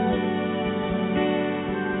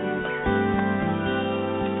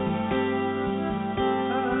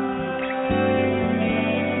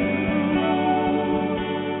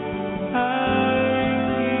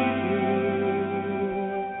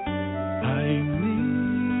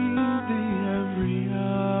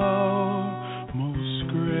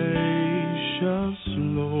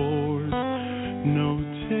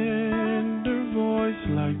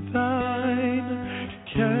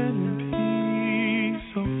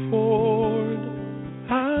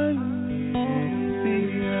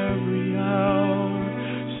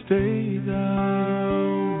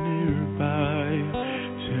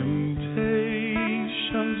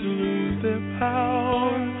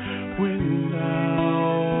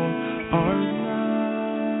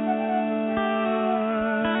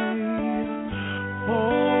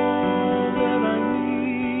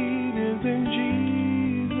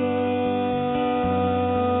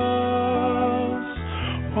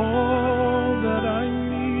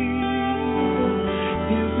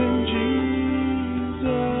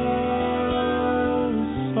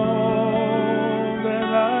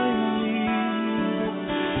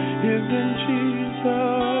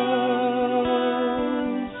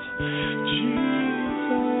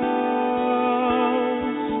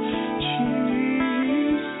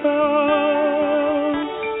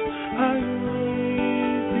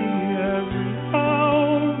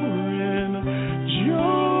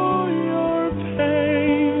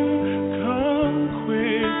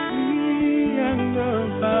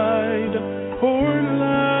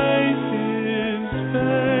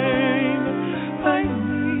 I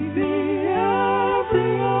need thee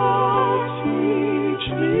every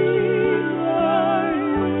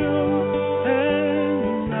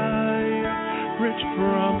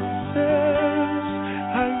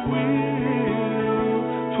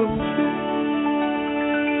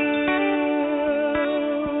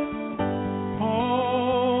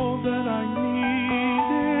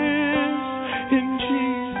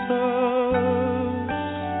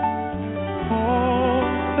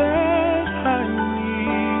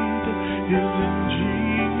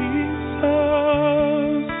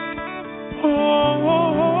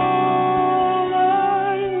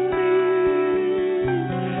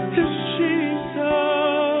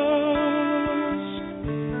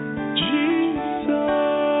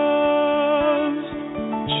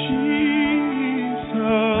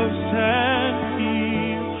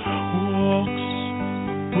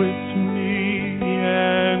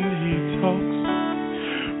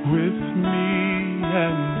with me,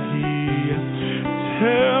 and he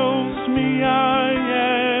tells me I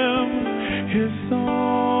am his own,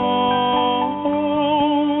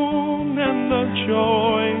 and the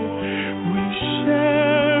joy we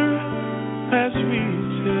share as we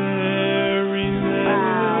tarry there.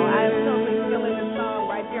 Wow, I am totally feeling this song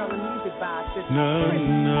right here on the music box. It's none other.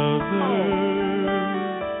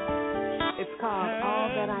 It's called All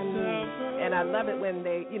That I Need, and I love it when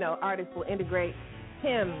they, artists will integrate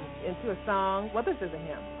hymns into a song. Well, this is a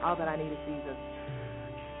hymn. All That I Need is Jesus.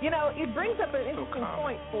 It brings up an interesting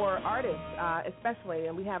point for artists, especially,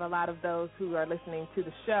 and we have a lot of those who are listening to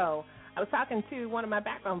the show. I was talking to one of my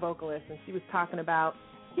background vocalists, and she was talking about,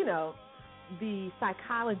 the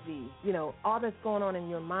psychology, all that's going on in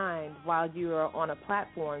your mind while you are on a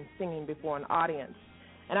platform singing before an audience.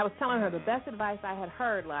 And I was telling her the best advice I had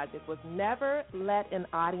heard, Logic, was never let an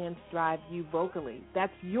audience drive you vocally.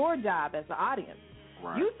 That's your job as the audience.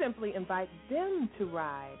 Right. You simply invite them to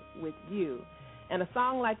ride with you. And a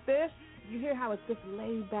song like this, you hear how it's just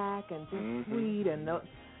laid back and just sweet, and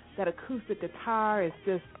that acoustic guitar is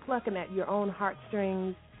just plucking at your own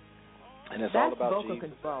heartstrings. And it's That's all about vocal Jesus.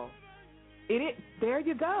 control. It is. There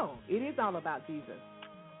you go. It is all about Jesus.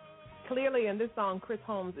 Clearly, in this song, Chris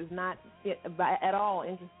Holmes is not at all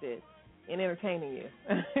interested in entertaining you.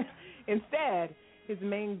 Instead, his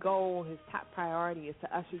main goal, his top priority, is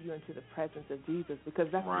to usher you into the presence of Jesus, because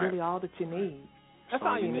that's really all that you need. That's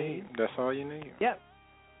all you need. That's all you need. Yep.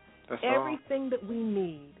 That's everything that we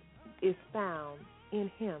need is found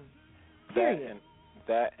in him. Period.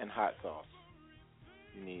 That and hot sauce.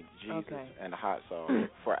 You need Jesus and hot sauce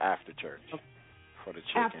for after church, for the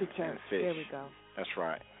chicken after church. and fish. There we go. That's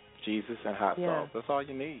right. Jesus and hot sauce. That's all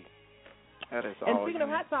you need. That is and all. Speaking of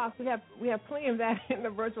hot sauce, we have plenty of that in the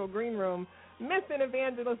virtual green room. Miss and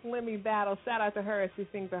Evangelist Lemmie Battle. Shout out to her as she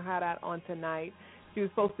sings her heart out on tonight. She was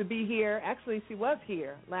supposed to be here. Actually, she was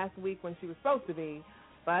here last week when she was supposed to be,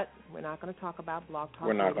 but we're not going to talk about Blog Talk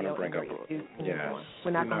Radio. We're not going to bring up.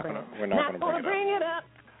 We're not going to bring it up. We're not going to bring it up.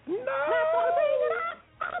 No. Not going to bring it up.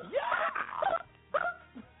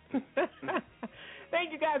 Yeah.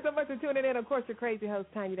 Thank you guys so much for tuning in. Of course, your crazy host,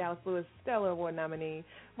 Tanya Dallas Lewis, Stellar Award nominee,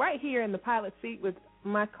 right here in the pilot seat with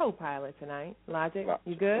my co-pilot tonight, Logic.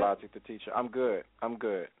 You good? Logic, the teacher. I'm good.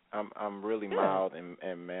 I'm really mild and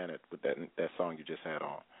mannered with that song you just had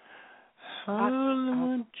on.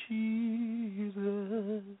 Lord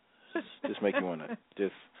Jesus. Just make you want to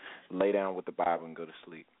just lay down with the Bible and go to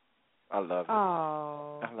sleep. I love it.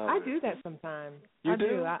 Oh, I do that sometimes. You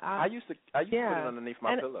do? I used to put it underneath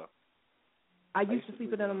my pillow. I used to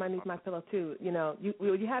sleep with it underneath my pillow too.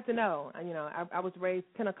 You have to know. I was raised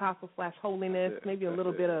Pentecostal/holiness, maybe a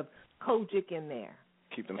little bit of Kojic in there.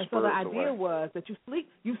 Keep them and spirits so the idea away. was that you sleep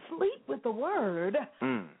with the word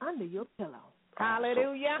under your pillow.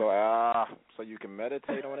 Hallelujah. So you can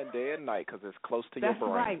meditate on it day and night because it's close to your brain.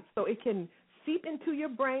 That's right. So it can seep into your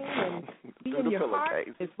brain and be in your heart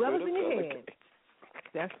as well as in your head.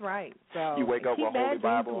 That's right. So you wake up with Holy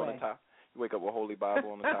Bible away. on the top. You wake up with Holy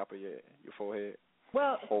Bible on the top of your forehead.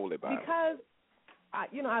 Well, Holy Bible. Because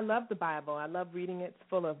I love the Bible. I love reading it. It's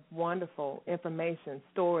full of wonderful information,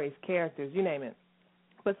 stories, characters, you name it.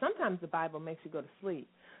 But sometimes the Bible makes you go to sleep.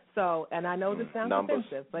 So, and I know this sounds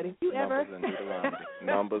offensive, but if you ever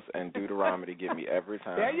Numbers and Deuteronomy get me every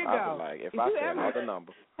time. There you go. I be like, if I say another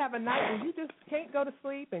number, have a night when you just can't go to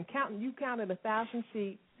sleep and counted 1,000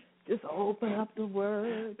 sheep, just open up the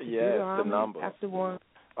Word. The numbers. After one.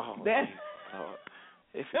 Oh,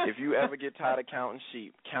 if you ever get tired of counting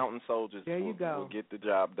sheep, counting soldiers will get the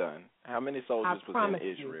job done. How many soldiers was in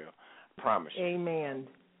Israel? Promise you. Amen.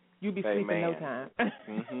 You be sleeping no time.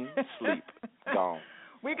 Sleep. Gone.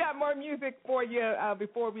 We got more music for you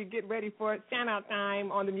before we get ready for it. Shout-out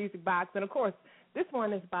time on the music box. And, of course, this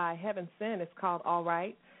one is by Heaven Sent. It's called All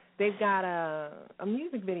Right. They've got a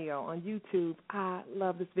music video on YouTube. I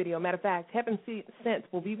love this video. Matter of fact, Heaven Sent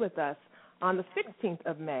will be with us on the 16th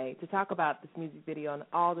of May to talk about this music video and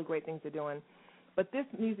all the great things they're doing. But this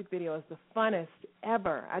music video is the funnest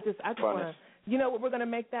ever. I just want to, you know what we're going to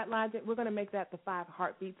make that, Logic? We're going to make that the 5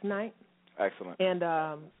 Heartbeats night. Excellent. And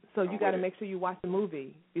so you got to make sure you watch the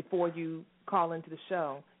movie before you call into the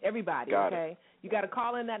show. Everybody, okay? You got to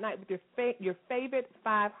call in that night with your favorite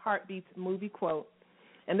 5 Heartbeats movie quote.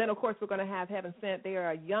 And then, of course, we're going to have Heaven Sent. They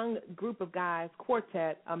are a young group of guys,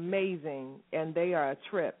 quartet, amazing, and they are a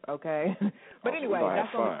trip, okay? But anyway,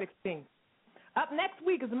 that's on the 16th. Up next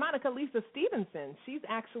week is Monica Lisa Stevenson. She's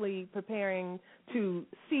actually preparing to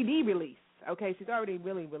CD release, okay? She's already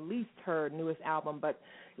really released her newest album, but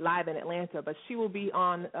live in Atlanta. But she will be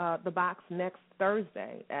on the box next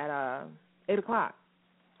Thursday at 8 o'clock.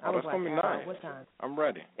 I was that's like, gonna be nice. What time? I'm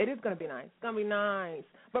ready. It is going to be nice. It's going to be nice.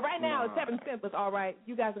 But right now, it's 7 cents with All Right.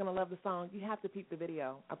 You guys are going to love the song. You have to peep the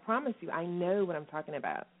video. I promise you, I know what I'm talking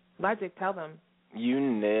about. Logic, tell them. You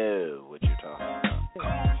know what you're talking about.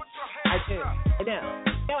 I do. I know.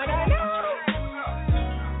 No, I know.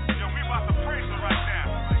 Yo, we about to praise her right now.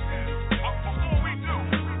 But before we do,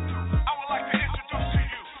 I would like to introduce to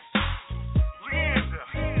you Leander,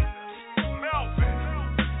 Melvin,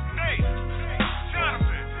 Nate,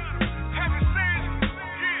 Jonathan. Have you seen?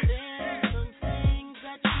 There's some things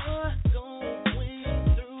that you're going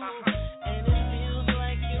through, and it feels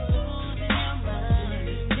like you're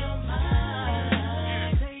losing your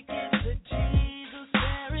mind. Take it to Jesus,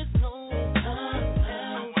 there is no else.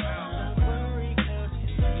 Don't worry, 'cause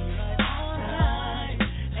he's right on time,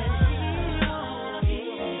 and he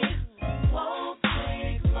won't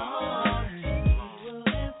take long. He will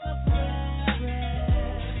answer prayer.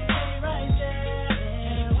 Stay right there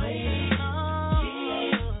and wait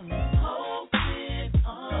on. Hope it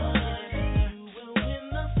on. You will win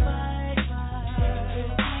the fight. It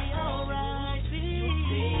will be alright. You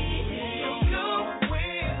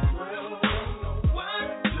win. Know what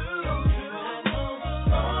to do. I know the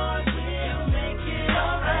Lord will make it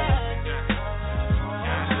alright.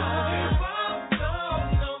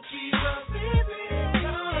 Don't keep up busy. I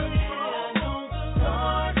know the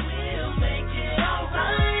Lord will make it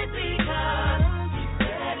alright because He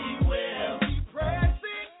said He will. Keep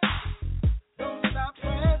pressing. Don't stop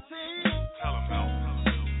pressing. Tell him, Mel.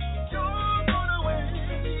 You're gonna win.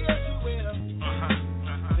 Yes, you will.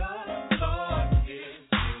 The Lord is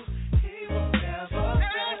you. He will never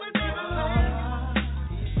fail you.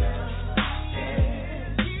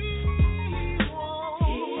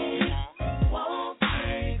 He won't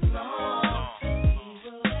take long. He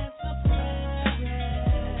will answer prayer.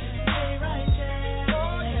 Stay right there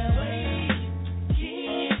and wait.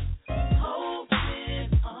 Keep hoping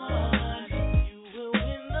on. You will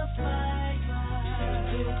win the fight.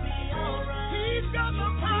 It will be alright. He's got the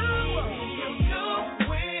power. You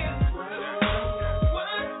win.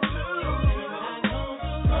 What to do? I know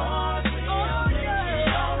the Lord will make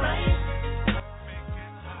it alright.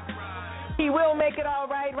 He will make it all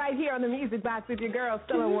right here on the Music Box with your girl,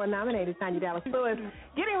 still award nominated Tanya Dallas Lewis.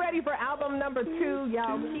 Getting ready for album number 2.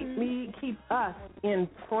 Y'all keep us in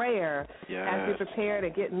prayer as we prepare to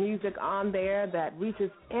get music on there that reaches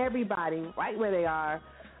everybody right where they are.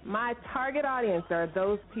 My target audience are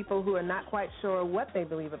those people who are not quite sure what they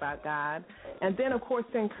believe about God, and then, of course,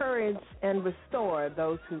 to encourage and restore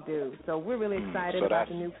those who do. So we're really excited so about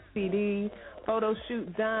the that's- new CD, photo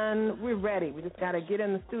shoot done. We're ready. We just got to get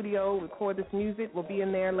in the studio, record this music. We'll be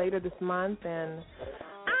in there later this month, and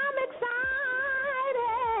I'm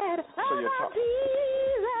excited So about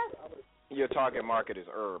Jesus. your target market is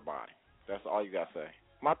everybody. That's all you got to say.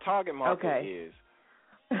 My target market is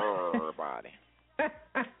everybody.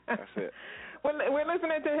 That's it. We're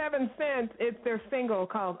listening to Heaven Sent. It's their single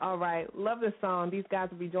called All Right. Love this song. These guys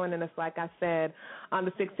will be joining us, like I said, on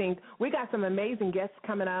the 16th. We got some amazing guests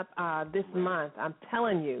coming up this month. I'm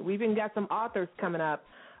telling you. We've even got some authors coming up.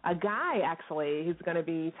 A guy, actually, who's going to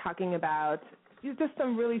be talking about just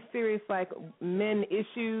some really serious, like, men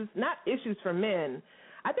issues. Not issues for men.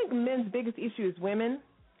 I think men's biggest issue is women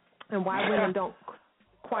and why women don't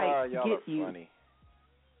quite y'all get are you. Funny.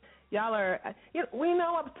 Y'all are, I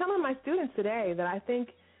was telling my students today that I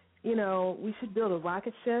think, we should build a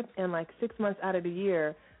rocket ship, and like 6 months out of the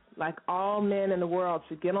year, like all men in the world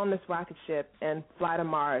should get on this rocket ship and fly to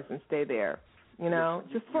Mars and stay there,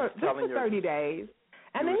 just for 30 days.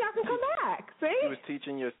 And then y'all can come back, see? You was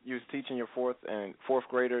teaching your fourth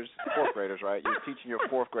graders, right? You was teaching your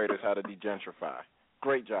fourth graders how to degentrify.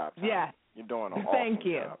 Great job, Tom. Yeah. You're doing an Thank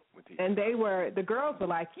awesome you. job with teaching. And the girls were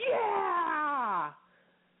like, yeah.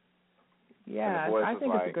 Yeah, I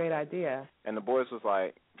think it's a great idea. And the boys was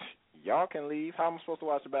like, y'all can leave. How am I supposed to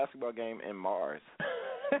watch the basketball game in Mars?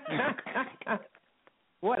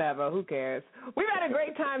 Whatever, who cares? We've had a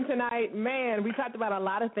great time tonight. Man, we talked about a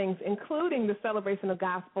lot of things, including the celebration of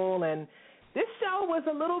gospel. And this show was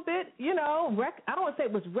a little bit, I don't want to say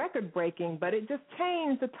it was record-breaking, but it just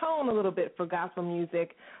changed the tone a little bit for gospel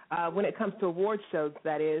music when it comes to award shows,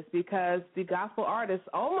 that is, because the gospel artists,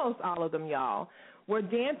 almost all of them, y'all, were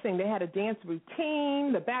dancing. They had a dance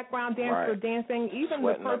routine. The background dancers were dancing. Even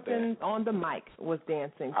Sweating the person on the mic was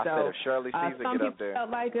dancing. I said if Shirley Caesar some get up people there.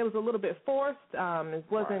 felt like it was a little bit forced. It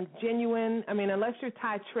wasn't genuine. I mean, unless you're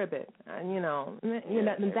Ty Tribbett,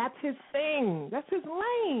 that's his thing. That's his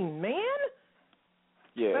lane, man.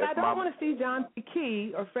 Yeah, but I don't want to see John C.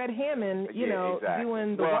 Key or Fred Hammond,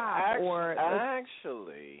 doing the rock or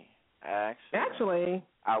actually.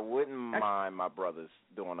 I wouldn't mind my brothers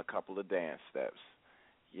doing a couple of dance steps,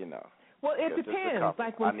 you know. Well, it Just a depends. couple.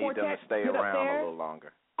 Like when I need them to stay get up around there, a little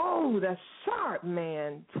longer. Oh, the sharp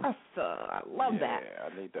man, I love that. Yeah, I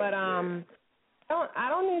need that. But I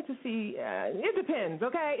don't need to see. It depends.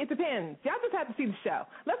 Okay, it depends. Y'all just have to see the show.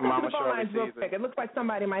 Let's go to the phone lines real quick. It looks like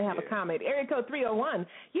somebody might have a comment. Area code 301.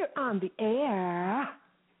 You're on the air.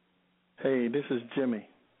 Hey, this is Jimmy.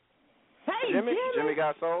 Hey, Jimmy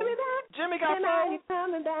got soul. Jimmy got soul. You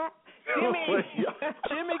coming back?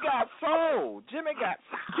 Jimmy got soul. Jimmy got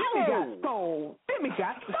soul. Jimmy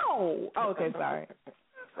got soul. Oh, okay, sorry.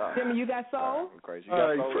 Jimmy, you got soul? Crazy. You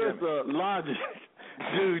got soul, first, Logic.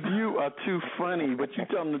 Dude, you are too funny, but you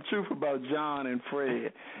tell them the truth about John and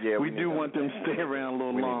Fred. Yeah, we do want them to stay around a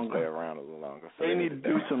little longer. Stay around a little longer. So they need to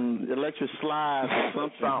do some electric slides or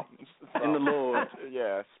something in the Lord.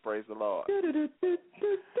 Yes, praise the Lord. Let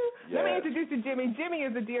me introduce you to Jimmy. Jimmy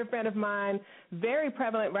is a dear friend of mine, very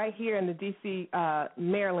prevalent right here in the D.C.,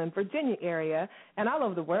 Maryland, Virginia area, and all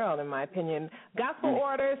over the world, in my opinion. Gospel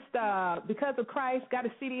artist, Because of Christ, got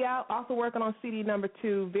a CD out, also working on CD number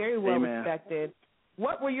 2, very well respected.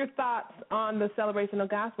 What were your thoughts on the celebration of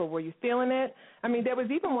gospel? Were you feeling it? I mean, there was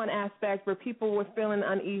even one aspect where people were feeling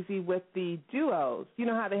uneasy with the duos. You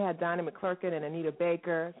know how they had Donnie McClurkin and Anita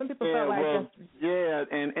Baker? Some people felt like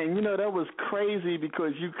and you know, that was crazy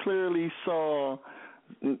because you clearly saw,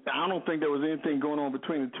 I don't think there was anything going on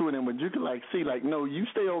between the two of them, but you could see, no, you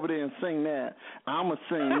stay over there and sing that. I'm going to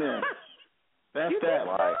sing this. That's that.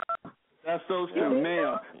 Right. That's those two.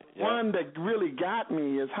 Now, one that really got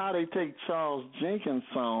me is how they take Charles Jenkins'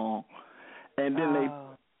 song and then they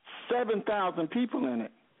 7,000 people in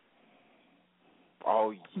it.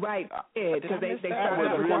 Oh, right. Because they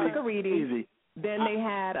started with Walter Caridi. Then they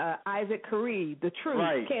had Isaac Caree, The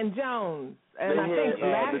Truth, Ken Jones. And they I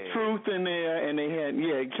had think The Truth in there, and they had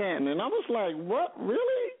Canton. And I was like, what,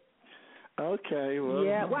 really? Okay, well.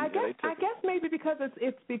 Yeah, well, I guess maybe because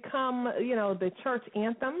it's become, the church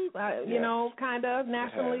anthem, kind of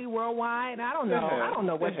nationally, worldwide. I don't know. I don't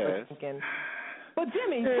know what you're thinking. But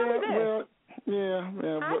Jimmy, tell me this.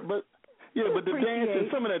 But the dancing,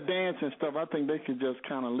 some of the dancing stuff, I think they could just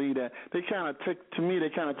kind of lead that. They kind of take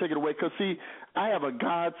it away. Because, see, I have a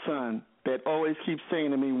godson that always keeps saying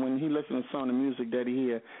to me when he listens to some of the music that he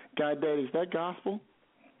hears, God, Daddy, is that gospel?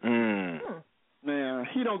 Now,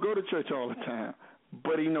 he don't go to church all the time,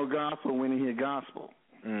 but he know gospel when he hear gospel.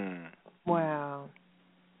 Wow.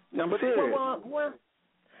 Number 2. Well,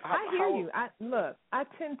 I hear you. I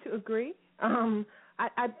tend to agree.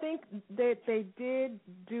 I think that they did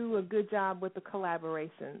do a good job with the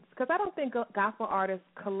collaborations because I don't think gospel artists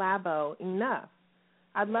collabo enough.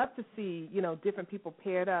 I'd love to see, different people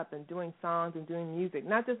paired up and doing songs and doing music,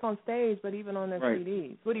 not just on stage, but even on their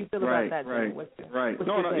CDs. What do you feel about that, Jimmy?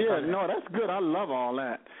 No, that's good. I love all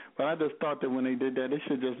that. But I just thought that when they did that, they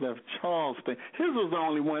should have just left Charles thing. His was the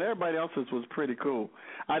only one. Everybody else's was pretty cool.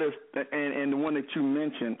 And the one that you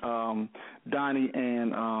mentioned, Donnie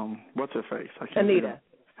and what's her face? Anita.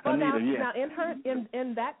 Well, Anita, now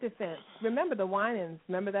in that defense, remember the Winans?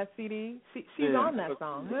 Remember that CD? She's on that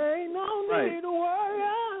song. Ain't no need to worry.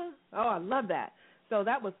 Oh, I love that. So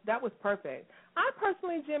that was perfect. I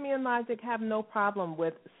personally, Jimmy and Logic, have no problem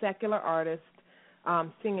with secular artists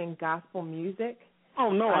singing gospel music. Oh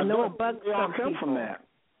no, I know it bugs some people. Come from that.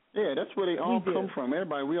 Yeah, that's where they all come from.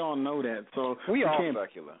 Everybody, we all know that. So we all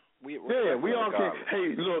secular. We all can.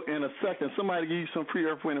 Hey, look, in a second, somebody give you some free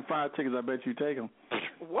Earth, Wind & Fire tickets. I bet you take them.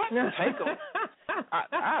 What? Take them?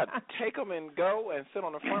 I'd take them and go and sit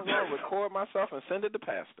on the front row, record myself, and send it to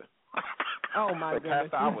Pastor. Oh, my goodness.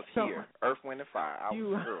 Pastor, I was here. Earth, Wind & Fire. I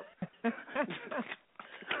was here.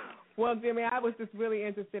 Well, Jimmy, I was just really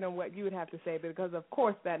interested in what you would have to say because, of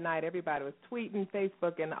course, that night everybody was tweeting,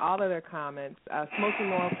 Facebooking, all of their comments. Smokey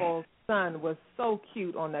Norfolk's son was so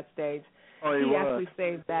cute on that stage. Oh, he actually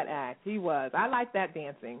saved that act. He was. I like that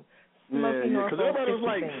dancing. Because everybody was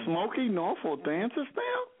like, Smokey Norfolk dances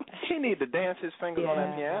now? He need to dance his fingers on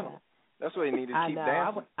that piano. That's what he needed to keep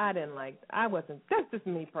dancing. I wasn't. That's just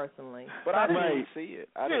me personally. But I didn't see it.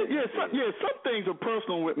 Some things are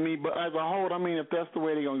personal with me, but as a whole, I mean, if that's the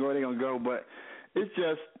way they're going to go, they're going to go. But it's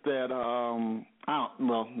just that,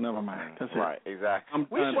 never mind. That's right, exactly. I'm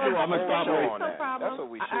going to stop on that. That's what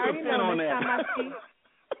we should.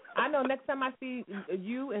 I know next time I see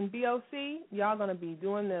you and BOC, y'all going to be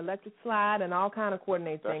doing the electric slide and all kind of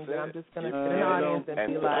coordinate things. And I'm just going to sit in the audience and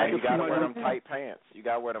be like. And you got to wear them tight pants.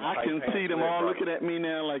 I can see them all looking at me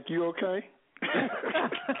now like, you okay?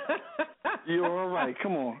 You all right?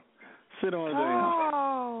 Come on. Sit on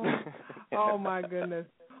there. Oh, my goodness.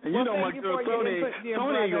 And you know my girl Tony ain't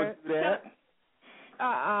going to do that.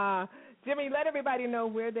 Jimmy, let everybody know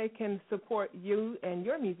where they can support you and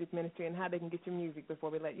your music ministry and how they can get your music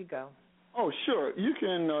before we let you go. Oh, sure. You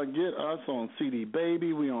can get us on CD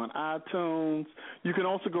Baby. We're on iTunes. You can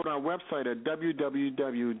also go to our website at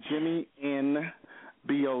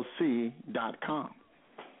www.jimmynboc.com.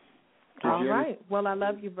 All right. Well, I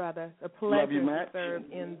love you, brother. A pleasure you, to serve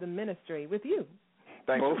in the ministry with you.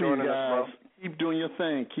 Thanks Both for joining of you guys. us, bro. Keep doing your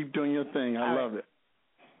thing. Keep doing your thing. I love it.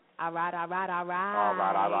 All right. All right.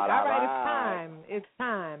 It's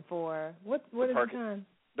time for what is the time?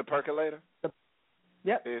 The percolator.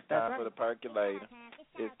 Yep. It's time for the percolator.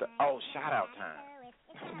 It's the shout out time.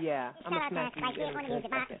 Yeah, I'm gonna smack you.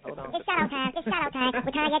 Hold on. It's shout out time. It's shout out time.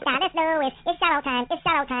 We're trying to get Dallas Lewis. It's shout out time. It's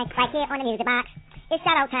shout out time. Right here on the music box. It's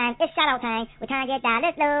shout out time. It's shout out time. We're trying to get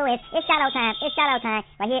Dallas Lewis. It's shout out time. It's shout out time.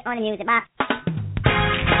 Right here on the music box.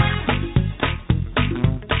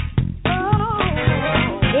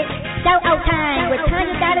 It's shout out time with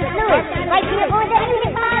Tanya Dallas Lewis. Right here on the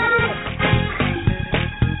music box.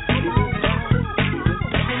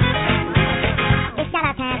 It's shout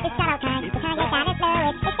out time. It's shout out time. We're trying to get Dallas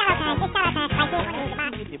Lewis. It's shout out time. It's shout out time. Right here on the music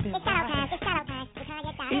box. It's shout out time. It's shout out time. We're trying to get Dallas Lewis. It's shout out time. It's shout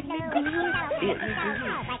out time. Right here on the music box. It's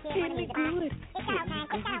shout out time.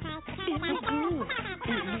 It's shout out time. We're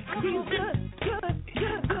trying to get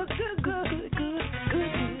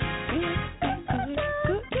Dallas Lewis.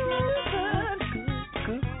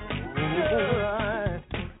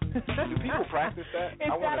 Do people practice that? It's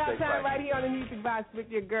shout out time right here on the Music Box with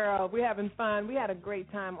your girl. We're having fun. We had a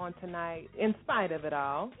great time on tonight, in spite of it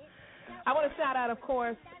all. I want to shout out, of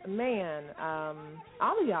course,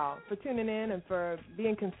 all of y'all for tuning in and for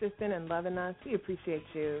being consistent and loving us. We appreciate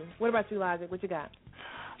you. What about you, Logic? What you got?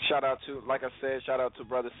 Shout out to, like I said, shout out to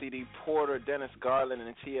Brother C.D. Porter, Dennis Garland,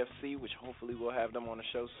 and TFC, which hopefully we'll have them on the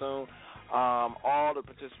show soon. All the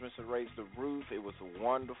participants have raised the roof. It was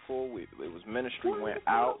wonderful. It was ministry went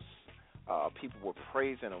out. People were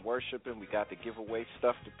praising and worshiping. We got to give away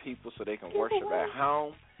stuff to people so they can worship at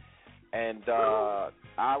home. And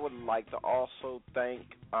I would like to also thank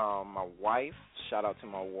my wife. Shout out to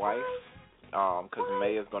my wife, because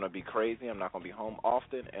May is going to be crazy. I'm not going to be home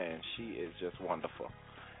often, and she is just wonderful.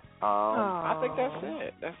 I think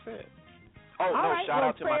that's it. Oh, no, shout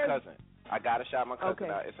out to my cousin. I got to shout my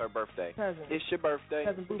cousin out. It's her birthday. Cousin. It's your birthday.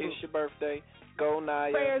 Cousin Boo Boo. It's your birthday. Go,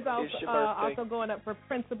 Naya. Prayers it's your birthday. also going up for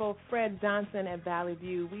Principal Fred Johnson at Valley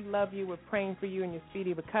View. We love you. We're praying for you and your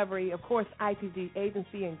speedy recovery. Of course, ITG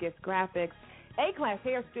Agency and Gifts Graphics. A-Class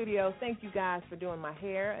Hair Studio, thank you guys for doing my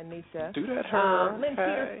hair, Anisha. Do that, her. Lynn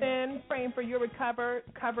Peterson, praying for your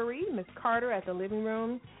recovery. Miss Carter at the living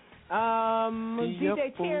room.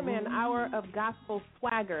 DJ Chairman, Hour of Gospel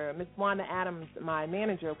Swagger. Miss Wanda Adams, my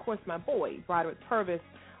manager. Of course, my boy, Broderick Purvis.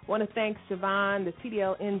 Want to thank Siobhan, the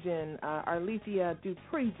TDL Engine, Arlethea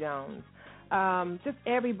Dupree Jones. Just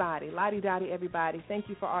everybody, Lottie Dottie, everybody. Thank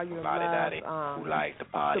you for all your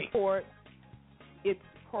support. It's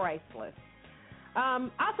priceless.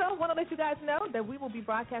 Also, want to let you guys know that we will be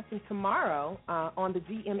broadcasting tomorrow on the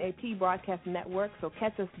GMAP Broadcast Network, so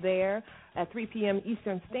catch us there at 3 p.m.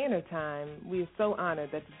 Eastern Standard Time. We are so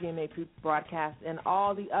honored that the GMAP broadcast and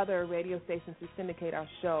all the other radio stations who syndicate our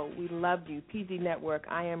show. We love you. PG Network,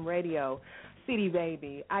 I Am Radio, CD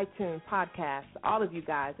Baby, iTunes, podcasts, all of you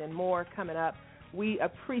guys, and more coming up. We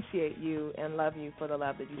appreciate you and love you for the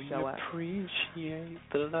love that you show us. We appreciate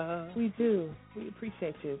the love. We do. We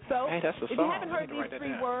appreciate you. So, hey, that's a if song. you haven't heard these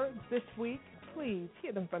 3 words this week, please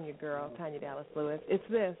hear them from your girl, Tanya Dallas Lewis. It's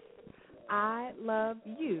this: I love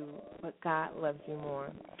you, but God loves you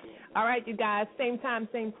more. All right, you guys, same time,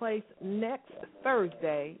 same place next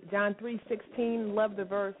Thursday. John 3:16, love the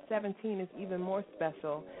verse. 17 is even more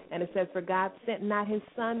special. And it says, for God sent not his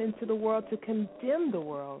Son into the world to condemn the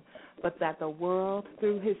world, but that the world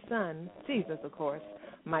through his Son, Jesus, of course,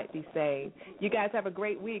 might be saved. You guys have a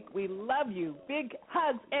great week. We love you. Big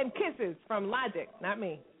hugs and kisses from Logic, not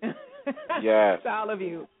me. Yes. To all of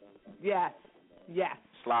you. Yes.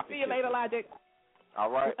 Sloppy See you later, Logic. All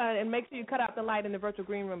right. And make sure you cut out the light in the virtual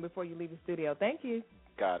green room before you leave the studio. Thank you.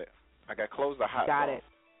 Got it. I got to close the hot Got zone. it.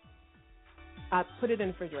 Put it in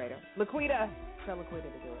the refrigerator. Laquita, tell Laquita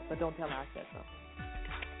to do it, but don't tell her I said so.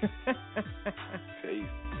 Peace.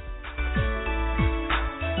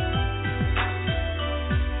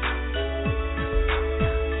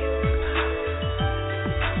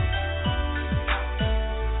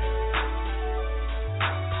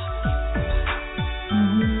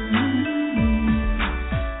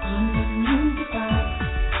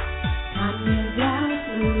 Tanya Dallas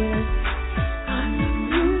Lewis.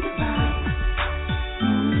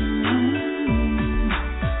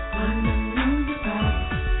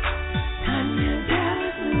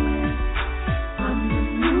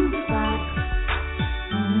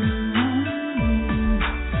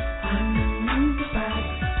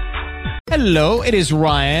 Hello, it is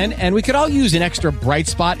Ryan, and we could all use an extra bright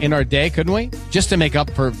spot in our day, couldn't we? Just to make up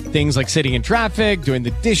for things like sitting in traffic, doing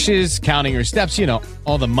the dishes, counting your steps, you know,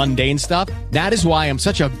 all the mundane stuff. That is why I'm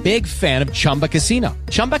such a big fan of Chumba Casino.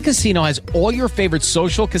 Chumba Casino has all your favorite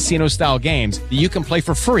social casino-style games that you can play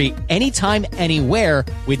for free anytime, anywhere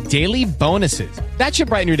with daily bonuses. That should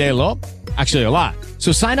brighten your day a little. Actually, a lot.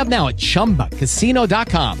 So sign up now at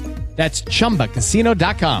ChumbaCasino.com. That's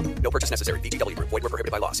ChumbaCasino.com. No purchase necessary. VGW Group. Void where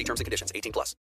prohibited by law. See terms and conditions. 18+.